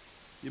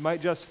 You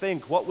might just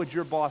think, what would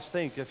your boss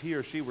think if he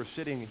or she were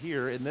sitting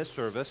here in this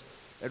service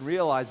and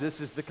realize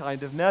this is the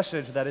kind of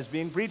message that is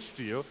being preached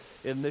to you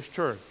in this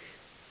church?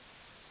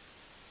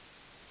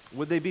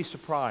 Would they be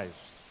surprised?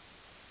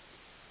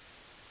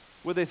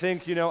 Would they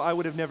think, I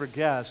would have never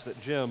guessed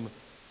that Jim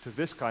took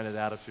this kind of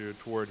attitude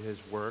toward his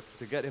work.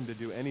 To get him to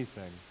do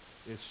anything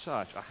is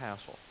such a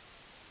hassle.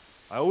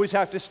 I always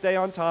have to stay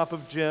on top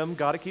of Jim,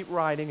 got to keep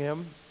riding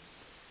him.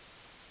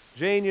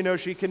 Jane,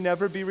 she can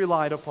never be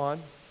relied upon.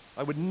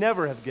 I would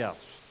never have guessed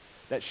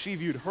that she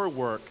viewed her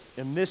work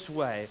in this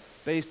way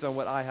based on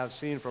what I have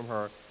seen from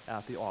her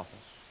at the office.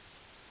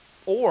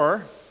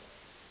 Or,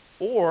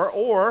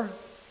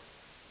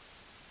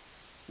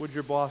 would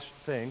your boss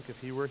think,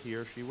 if he were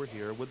here, she were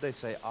here, would they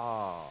say,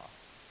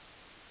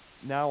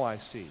 now I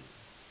see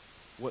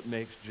what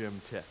makes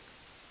Jim tick.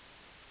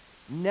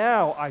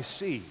 Now I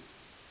see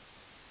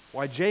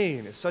why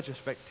Jane is such a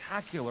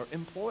spectacular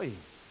employee.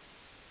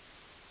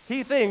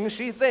 She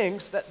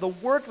thinks that the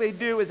work they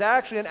do is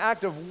actually an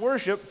act of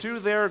worship to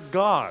their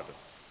God.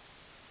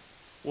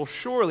 Well,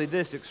 surely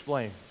this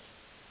explains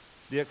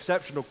the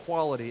exceptional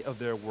quality of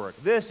their work.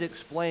 This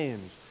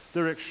explains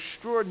their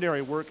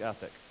extraordinary work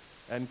ethic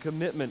and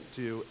commitment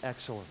to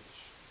excellence.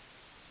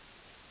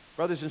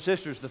 Brothers and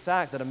sisters, the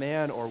fact that a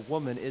man or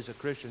woman is a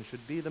Christian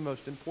should be the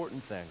most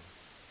important thing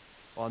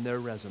on their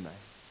resume.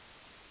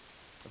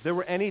 If there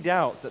were any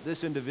doubt that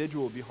this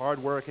individual would be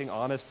hardworking,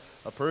 honest,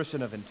 a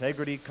person of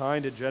integrity,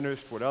 kind and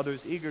generous toward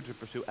others, eager to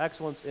pursue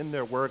excellence in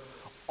their work,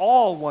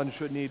 all one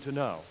should need to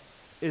know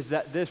is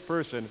that this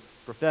person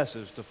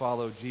professes to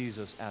follow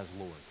Jesus as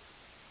Lord.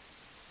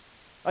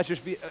 That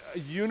should be a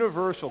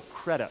universal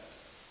credit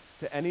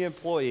to any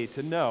employee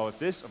to know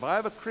if I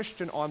have a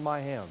Christian on my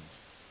hands,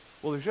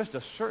 well, there's just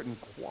a certain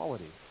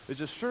quality.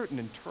 There's a certain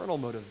internal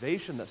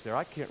motivation that's there.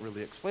 I can't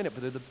really explain it,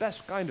 but they're the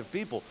best kind of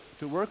people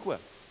to work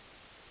with.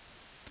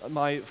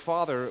 My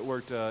father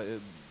worked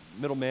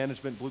middle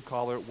management,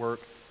 blue-collar work,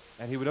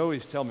 and he would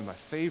always tell me my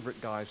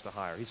favorite guys to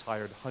hire. He's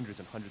hired hundreds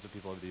and hundreds of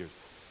people over the years.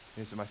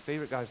 And he said, my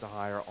favorite guys to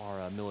hire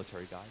are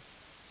military guys.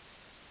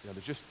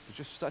 There's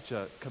just such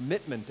a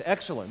commitment to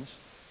excellence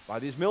by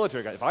these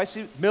military guys. If I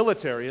see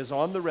military is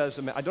on the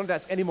resume, I don't have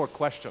to ask any more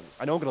questions.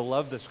 I know I'm going to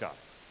love this guy.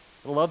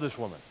 I'm going to love this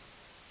woman.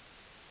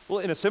 Well,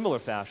 in a similar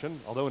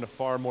fashion, although in a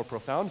far more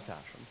profound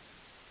fashion,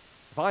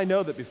 if I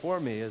know that before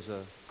me is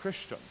a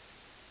Christian,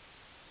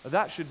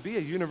 that should be a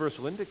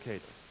universal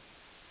indicator.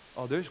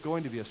 Oh, there's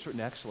going to be a certain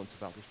excellence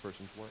about this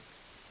person's work.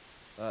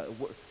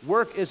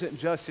 Work isn't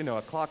just,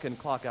 a clock in,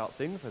 clock out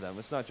thing for them.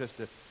 It's not just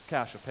to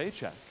cash a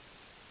paycheck.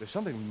 There's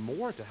something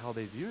more to how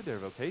they view their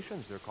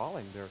vocations, their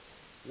calling, their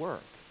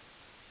work.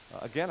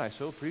 Again, I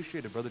so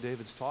appreciated Brother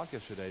David's talk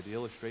yesterday, the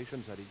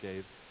illustrations that he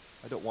gave.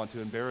 I don't want to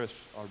embarrass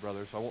our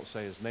brother, so I won't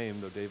say his name,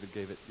 though David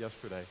gave it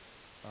yesterday.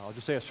 I'll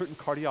just say a certain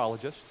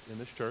cardiologist in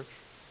this church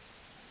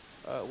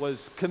was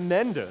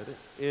commended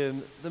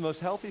in the most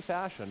healthy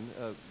fashion.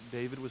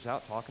 David was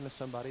out talking to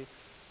somebody,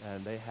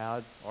 and they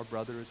had our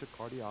brother as a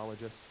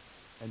cardiologist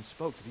and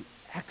spoke to the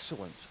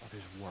excellence of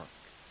his work.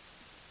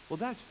 Well,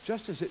 that's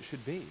just as it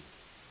should be.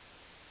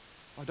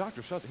 Oh,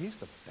 Dr. Sutton, he's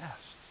the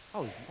best.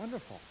 Oh, he's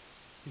wonderful.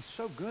 He's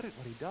so good at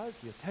what he does,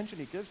 the attention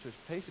he gives to his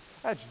patients.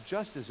 That's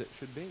just as it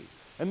should be.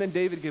 And then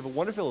David gave a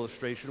wonderful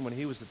illustration when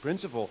he was the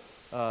principal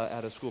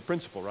at a school,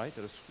 right?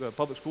 At a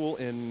public school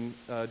in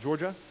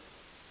Georgia,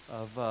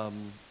 of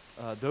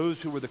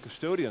those who were the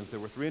custodians. There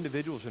were 3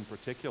 individuals in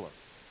particular.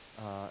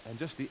 And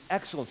just the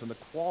excellence and the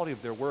quality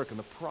of their work and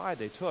the pride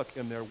they took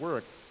in their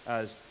work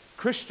as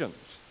Christians.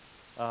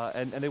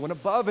 And they went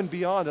above and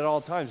beyond at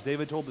all times.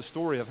 David told the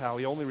story of how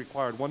he only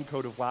required 1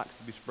 coat of wax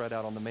to be spread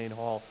out on the main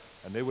hall,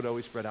 and they would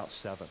always spread out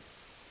 7.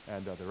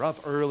 And they're up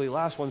early,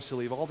 last ones to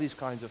leave, all these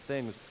kinds of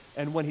things.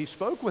 And when he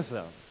spoke with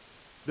them,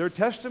 their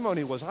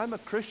testimony was, I'm a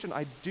Christian.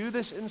 I do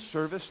this in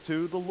service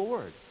to the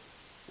Lord.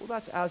 Well,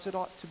 that's as it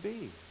ought to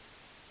be.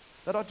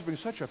 That ought to bring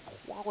such a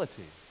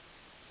quality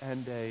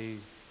and a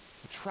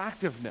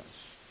attractiveness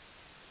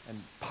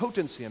and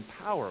potency and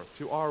power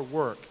to our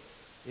work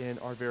in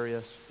our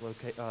various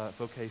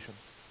vocations.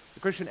 The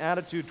Christian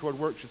attitude toward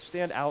work should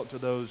stand out to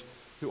those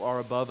who are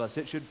above us.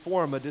 It should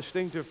form a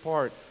distinctive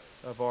part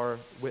of our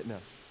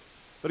witness.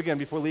 But again,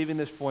 before leaving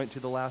this point to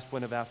the last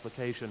point of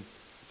application,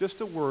 just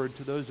a word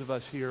to those of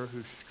us here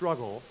who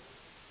struggle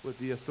with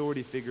the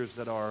authority figures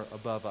that are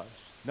above us.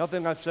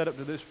 Nothing I've said up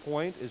to this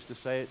point is to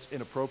say it's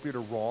inappropriate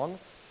or wrong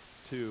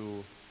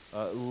to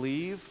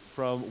leave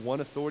from one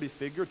authority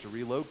figure, to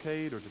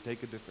relocate or to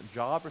take a different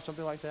job or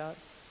something like that.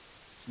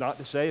 It's not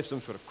to say if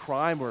some sort of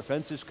crime or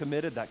offense is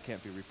committed, that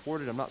can't be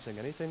reported. I'm not saying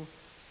anything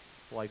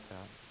like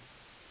that.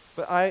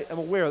 But I am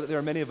aware that there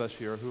are many of us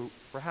here who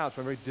perhaps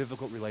have very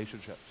difficult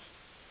relationships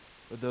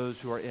with those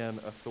who are in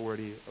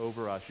authority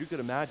over us. You could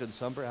imagine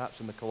some perhaps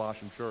in the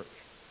Colossian church.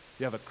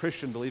 You have a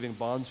Christian believing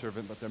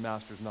bondservant, but their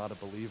master's not a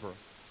believer.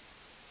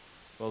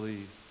 Well, the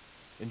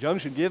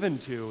injunction given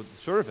to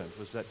the servant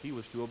was that he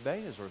was to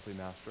obey his earthly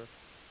master. It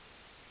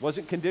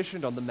wasn't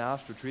conditioned on the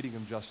master treating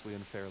him justly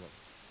and fairly.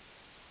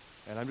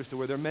 And I'm just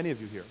aware there are many of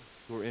you here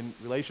who are in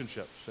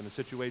relationships and in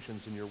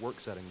situations in your work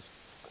settings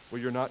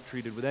where you're not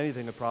treated with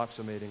anything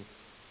approximating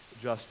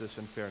justice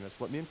and fairness.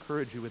 Let me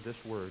encourage you with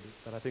this word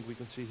that I think we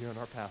can see here in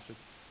our passage.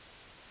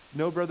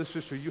 No, brother,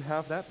 sister, you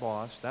have that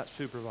boss, that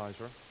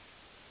supervisor,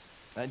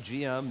 that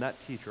GM, that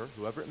teacher,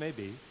 whoever it may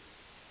be.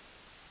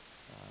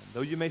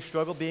 Though you may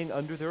struggle being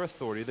under their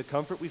authority, the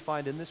comfort we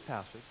find in this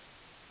passage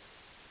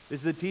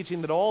is the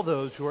teaching that all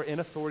those who are in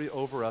authority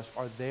over us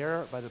are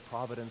there by the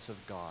providence of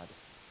God.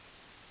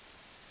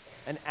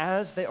 And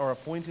as they are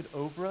appointed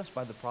over us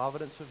by the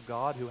providence of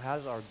God, who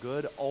has our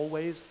good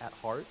always at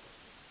heart,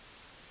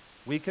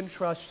 we can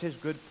trust his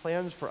good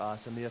plans for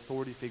us and the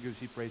authority figures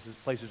he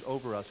places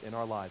over us in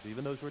our lives,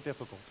 even those who are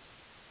difficult.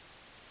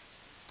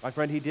 My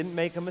friend, he didn't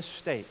make a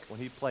mistake when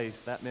he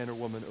placed that man or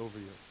woman over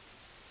you.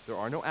 There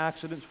are no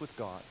accidents with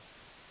God.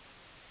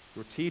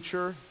 Your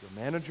teacher,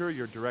 your manager,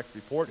 your direct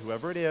report,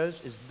 whoever it is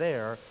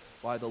there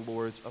by the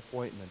Lord's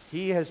appointment.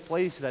 He has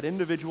placed that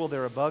individual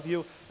there above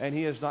you, and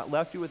he has not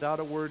left you without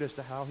a word as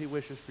to how he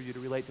wishes for you to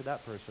relate to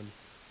that person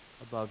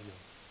above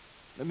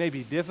you. It may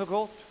be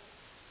difficult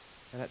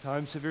and at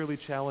times severely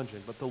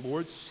challenging, but the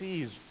Lord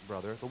sees,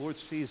 brother, the Lord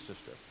sees,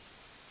 sister,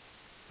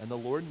 and the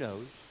Lord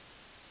knows,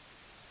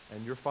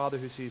 and your Father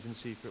who sees in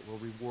secret will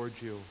reward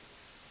you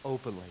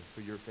openly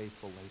for your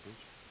faithful labors.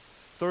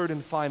 Third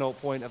and final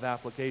point of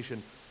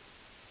application.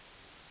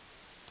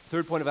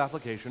 Third point of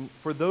application,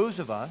 for those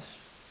of us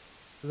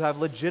who have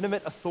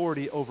legitimate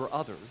authority over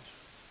others,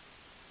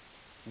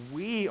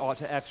 we ought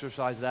to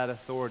exercise that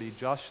authority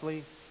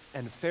justly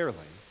and fairly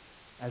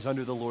as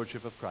under the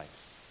lordship of Christ.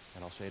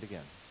 And I'll say it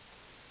again.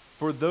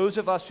 For those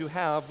of us who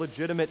have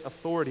legitimate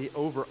authority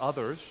over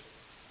others,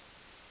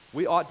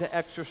 we ought to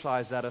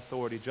exercise that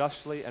authority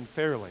justly and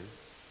fairly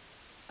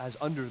as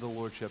under the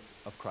lordship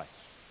of Christ.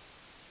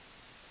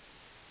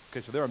 Okay,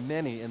 so there are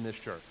many in this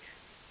church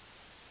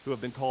who have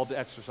been called to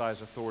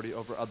exercise authority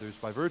over others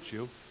by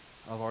virtue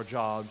of our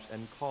jobs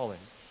and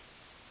callings.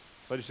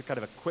 But just a kind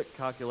of a quick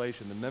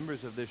calculation, the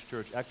members of this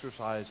church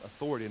exercise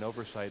authority and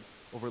oversight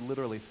over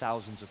literally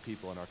thousands of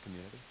people in our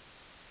community.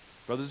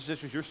 Brothers and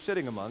sisters, you're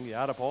sitting among, you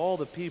add up all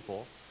the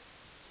people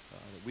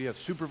that we have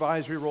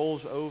supervisory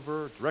roles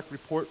over, direct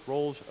report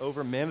roles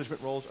over,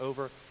 management roles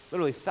over,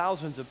 literally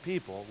thousands of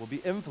people will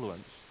be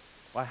influenced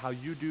by how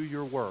you do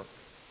your work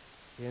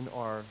in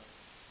our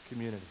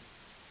community.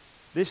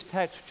 This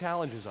text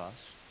challenges us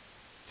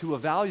to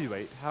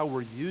evaluate how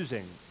we're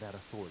using that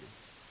authority.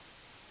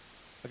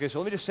 Okay, so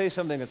let me just say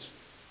something that's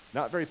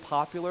not very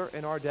popular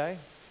in our day,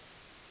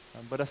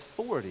 but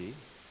authority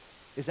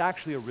is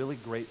actually a really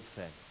great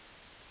thing.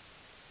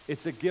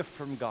 It's a gift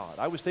from God.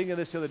 I was thinking of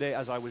this the other day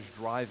as I was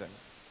driving.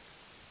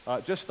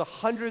 Just the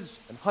hundreds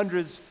and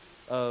hundreds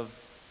of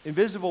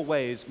invisible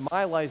ways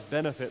my life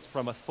benefits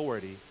from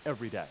authority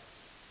every day.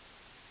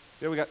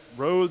 You know, we got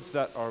roads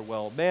that are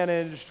well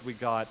managed. We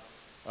got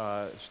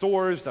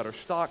stores that are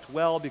stocked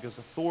well because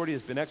authority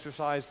has been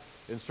exercised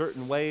in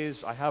certain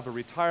ways. I have a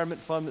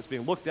retirement fund that's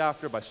being looked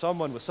after by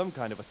someone with some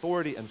kind of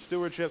authority and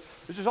stewardship.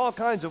 There's just all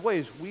kinds of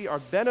ways we are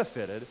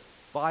benefited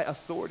by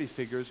authority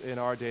figures in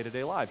our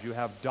day-to-day lives. You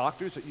have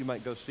doctors that you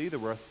might go see. There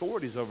were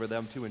authorities over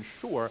them to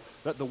ensure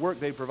that the work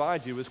they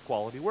provide you is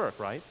quality work,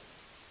 right?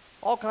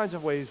 All kinds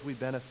of ways we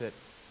benefit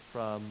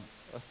from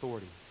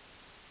authority.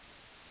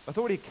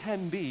 Authority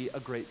can be a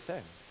great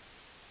thing.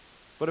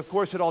 But of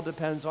course, it all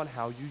depends on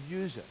how you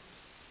use it.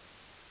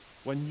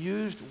 When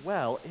used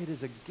well, it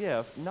is a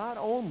gift not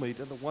only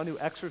to the one who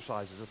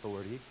exercises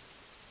authority,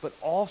 but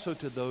also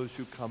to those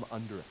who come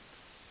under it.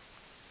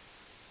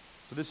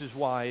 So this is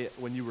why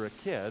when you were a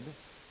kid,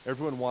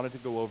 everyone wanted to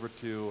go over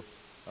to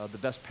the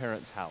best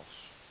parent's house.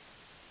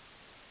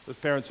 Those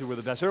parents who were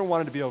the best, everyone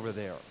wanted to be over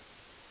there.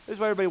 This is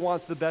why everybody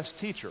wants the best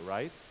teacher,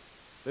 right?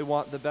 They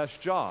want the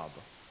best job.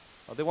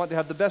 They want to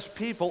have the best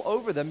people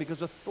over them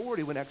because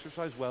authority, when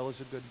exercised well, is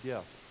a good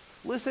gift.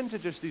 Listen to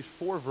just these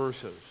 4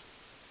 verses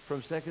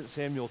from 2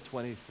 Samuel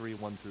 23,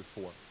 1 through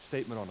 4.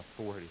 Statement on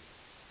authority.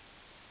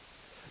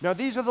 Now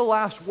these are the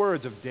last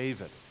words of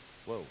David.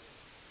 Whoa.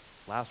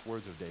 Last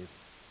words of David.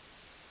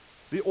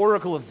 The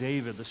oracle of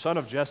David, the son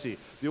of Jesse,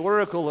 the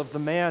oracle of the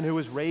man who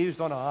was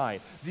raised on high,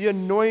 the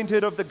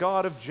anointed of the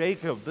God of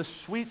Jacob, the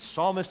sweet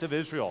psalmist of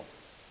Israel.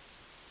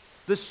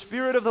 The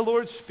Spirit of the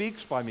Lord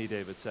speaks by me,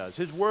 David says.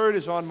 His word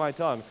is on my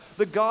tongue.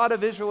 The God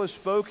of Israel has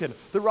spoken.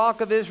 The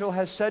rock of Israel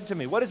has said to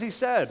me. What has he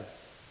said?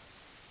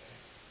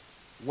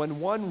 When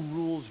one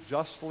rules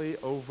justly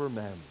over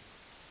men,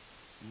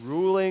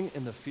 ruling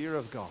in the fear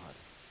of God,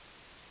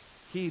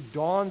 he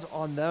dawns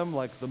on them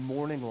like the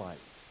morning light.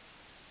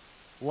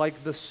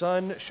 like the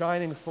sun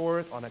shining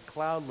forth on a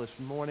cloudless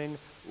morning,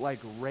 like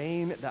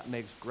rain that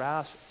makes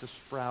grass to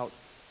sprout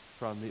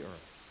from the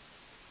earth.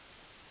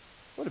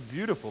 What a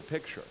beautiful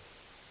picture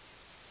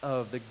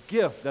of the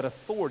gift that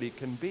authority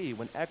can be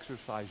when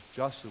exercised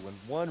justly, when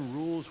one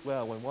rules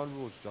well, when one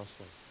rules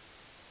justly.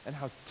 And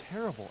how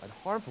terrible and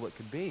harmful it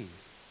can be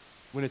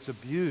when it's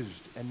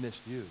abused and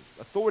misused.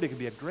 Authority can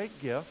be a great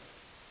gift,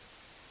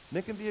 and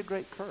it can be a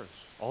great curse.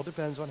 All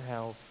depends on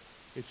how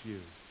it's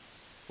used.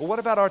 Well, what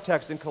about our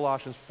text in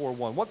Colossians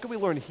 4:1? What can we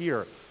learn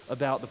here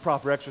about the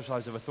proper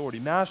exercise of authority?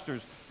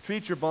 Masters,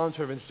 treat your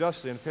bondservants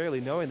justly and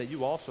fairly, knowing that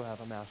you also have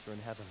a master in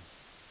heaven.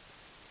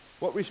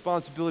 What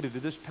responsibility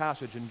did this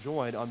passage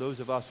enjoin on those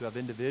of us who have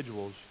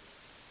individuals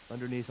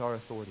underneath our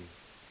authority?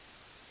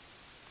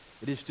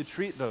 It is to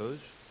treat those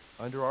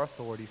under our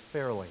authority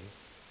fairly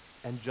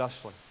and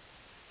justly,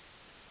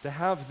 to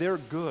have their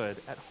good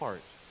at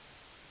heart,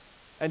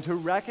 and to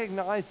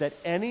recognize that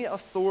any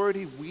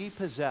authority we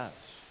possess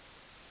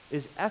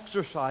is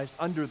exercised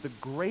under the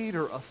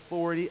greater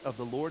authority of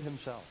the Lord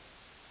himself,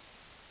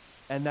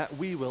 and that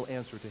we will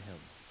answer to him.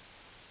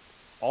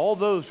 All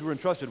those who are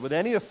entrusted with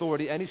any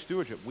authority, any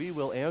stewardship, we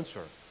will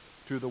answer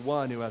to the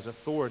one who has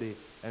authority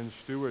and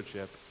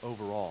stewardship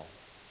over all.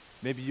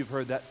 Maybe you've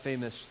heard that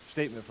famous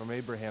statement from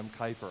Abraham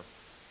Kuyper.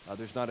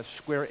 There's not a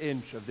square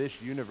inch of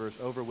this universe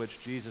over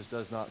which Jesus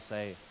does not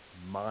say,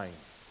 mine.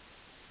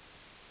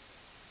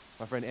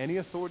 My friend, any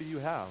authority you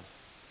have,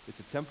 it's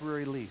a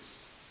temporary lease.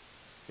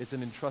 It's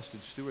an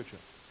entrusted stewardship.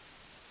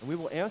 And we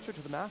will answer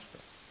to the master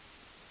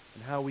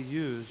in how we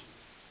use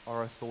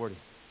our authority.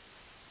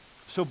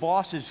 So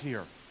bosses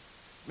here,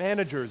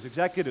 managers,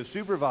 executives,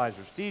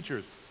 supervisors,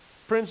 teachers,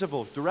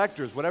 principals,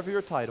 directors, whatever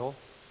your title,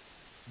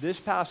 this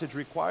passage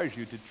requires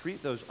you to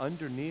treat those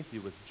underneath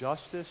you with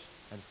justice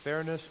and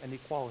fairness and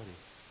equality.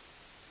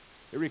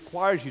 It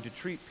requires you to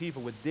treat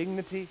people with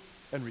dignity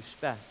and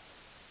respect.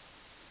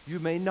 You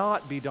may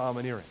not be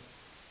domineering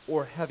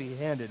or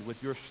heavy-handed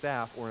with your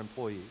staff or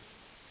employees.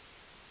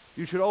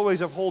 You should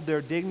always uphold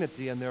their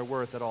dignity and their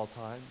worth at all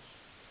times.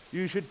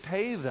 You should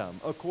pay them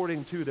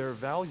according to their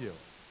value.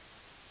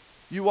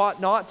 You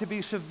ought not to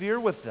be severe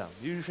with them.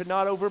 You should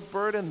not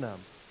overburden them.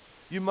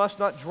 You must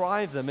not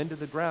drive them into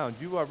the ground.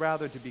 You are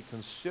rather to be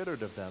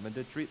considerate of them and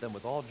to treat them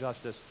with all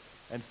justice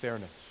and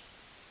fairness.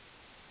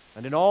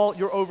 And in all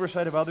your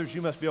oversight of others,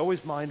 you must be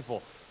always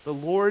mindful. The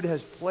Lord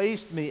has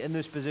placed me in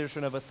this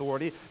position of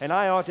authority, and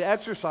I ought to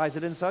exercise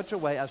it in such a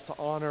way as to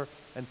honor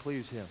and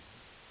please him.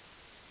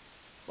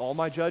 All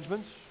my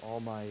judgments, all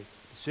my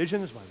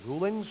decisions, my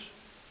rulings,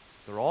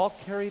 they're all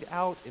carried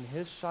out in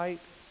his sight,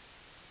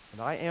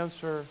 and I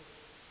answer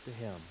to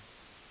him.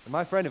 And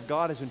my friend, if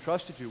God has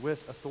entrusted you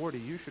with authority,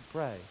 you should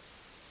pray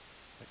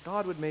that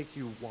God would make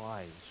you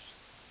wise,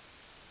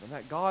 and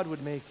that God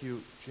would make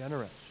you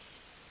generous,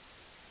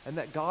 and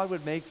that God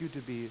would make you to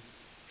be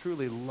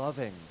truly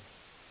loving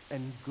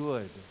and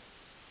good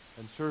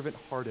and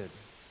servant-hearted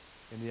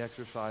in the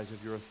exercise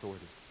of your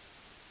authority.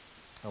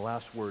 A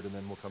last word, and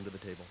then we'll come to the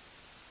table.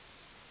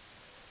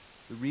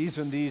 The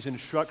reason these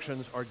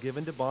instructions are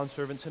given to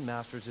bondservants and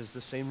masters is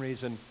the same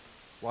reason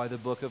why the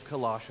book of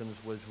Colossians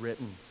was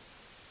written,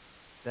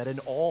 that in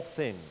all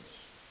things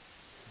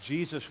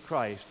Jesus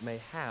Christ may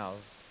have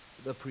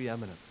the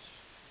preeminence.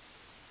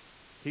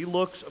 He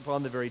looks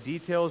upon the very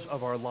details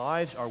of our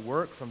lives, our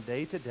work from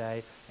day to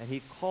day, and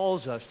he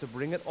calls us to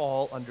bring it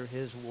all under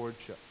his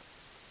lordship.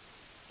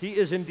 He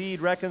is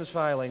indeed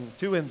reconciling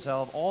to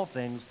himself all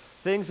things,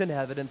 things in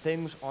heaven and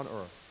things on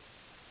earth.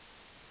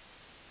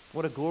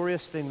 What a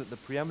glorious thing that the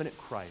preeminent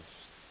Christ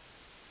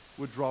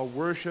would draw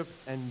worship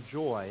and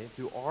joy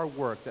to our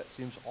work that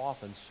seems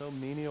often so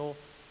menial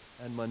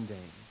and mundane.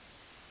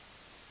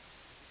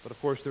 But of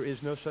course, there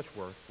is no such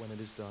work when it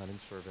is done in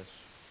service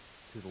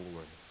to the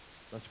Lord.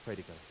 Let's pray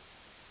together.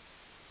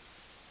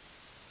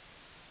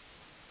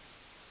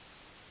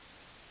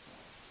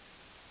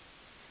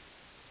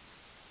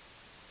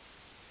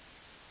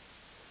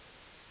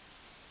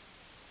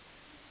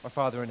 Our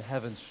Father in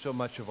heaven, so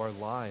much of our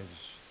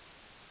lives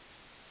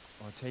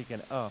are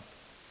taken up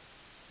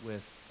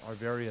with our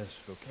various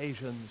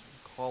vocations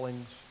and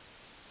callings,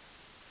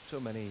 so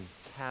many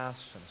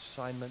tasks and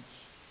assignments,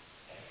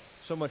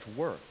 so much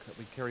work that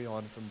we carry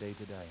on from day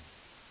to day.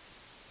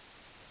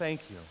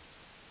 Thank you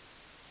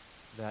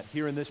that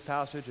here in this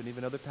passage and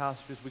even other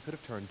passages we could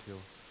have turned to,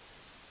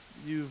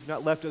 you've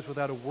not left us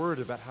without a word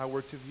about how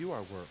we're to view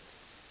our work.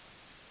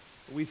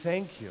 We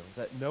thank you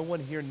that no one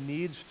here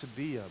needs to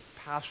be a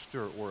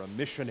pastor or a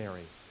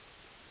missionary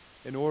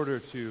in order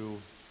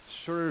to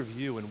serve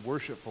you in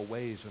worshipful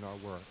ways in our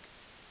work.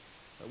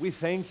 We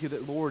thank you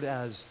that, Lord,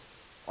 as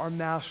our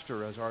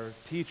master, as our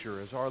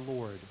teacher, as our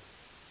Lord,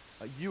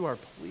 you are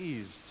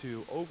pleased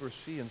to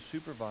oversee and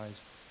supervise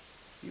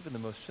even the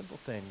most simple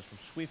things, from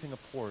sweeping a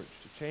porch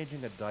to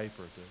changing a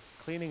diaper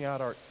to cleaning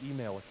out our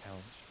email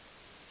accounts.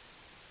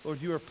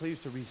 Lord, you are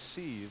pleased to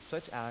receive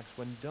such acts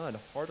when done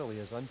heartily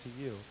as unto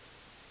you,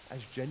 as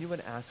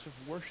genuine acts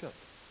of worship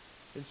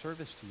in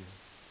service to you.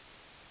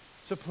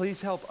 So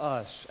please help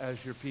us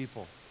as your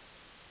people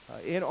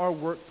in our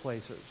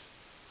workplaces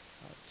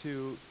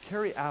to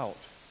carry out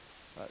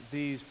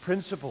these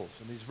principles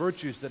and these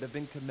virtues that have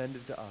been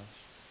commended to us.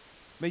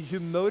 May you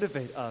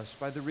motivate us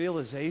by the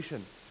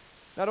realization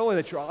not only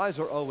that your eyes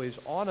are always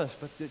on us,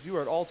 but that you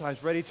are at all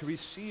times ready to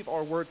receive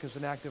our work as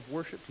an act of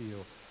worship to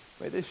you.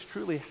 May this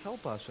truly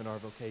help us in our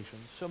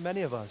vocations. So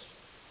many of us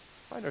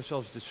find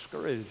ourselves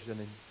discouraged and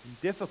in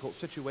difficult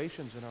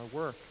situations in our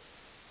work.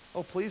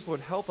 Oh, please, Lord,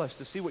 help us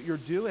to see what you're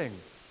doing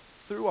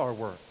through our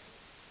work.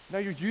 Now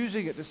you're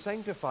using it to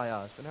sanctify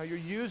us, and how you're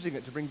using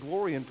it to bring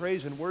glory and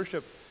praise and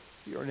worship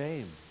to your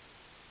name.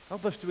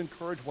 Help us to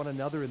encourage one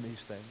another in these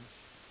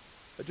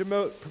things,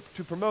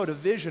 to promote a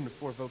vision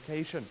for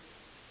vocation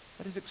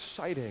that is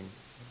exciting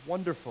and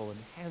wonderful and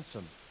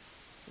handsome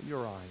in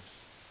your eyes.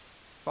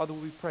 Father,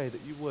 we pray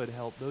that you would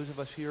help those of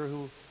us here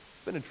who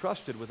have been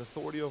entrusted with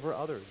authority over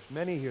others,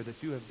 many here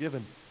that you have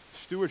given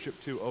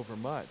stewardship to over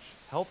much.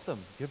 Help them,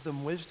 give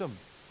them wisdom,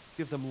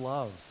 give them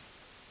love.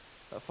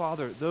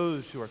 Father,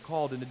 those who are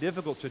called into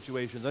difficult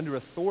situations under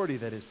authority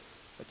that is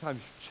at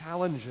times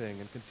challenging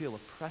and can feel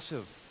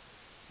oppressive,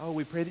 oh,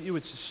 we pray that you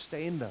would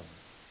sustain them,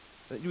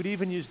 that you would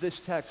even use this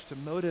text to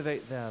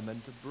motivate them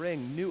and to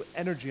bring new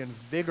energy and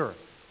vigor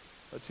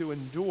to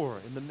endure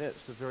in the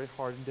midst of very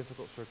hard and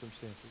difficult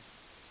circumstances.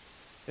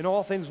 In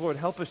all things, Lord,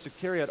 help us to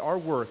carry out our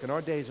work and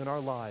our days and our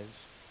lives,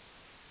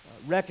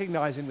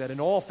 recognizing that in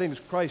all things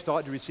Christ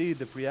ought to receive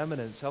the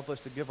preeminence. Help us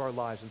to give our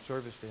lives in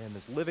service to him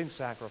as living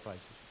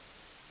sacrifices,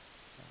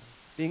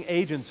 being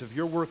agents of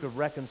your work of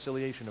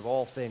reconciliation of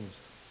all things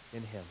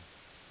in him.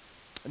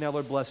 And now,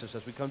 Lord, bless us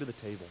as we come to the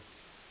table.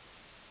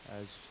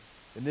 As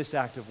in this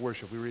act of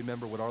worship, we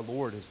remember what our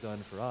Lord has done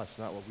for us,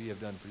 not what we have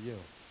done for you.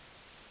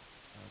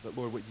 But,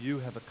 Lord, what you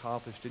have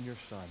accomplished in your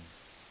Son,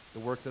 the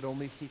work that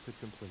only he could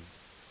complete,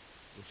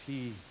 which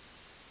he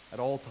at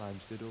all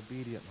times did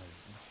obediently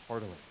and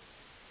heartily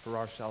for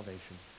our salvation.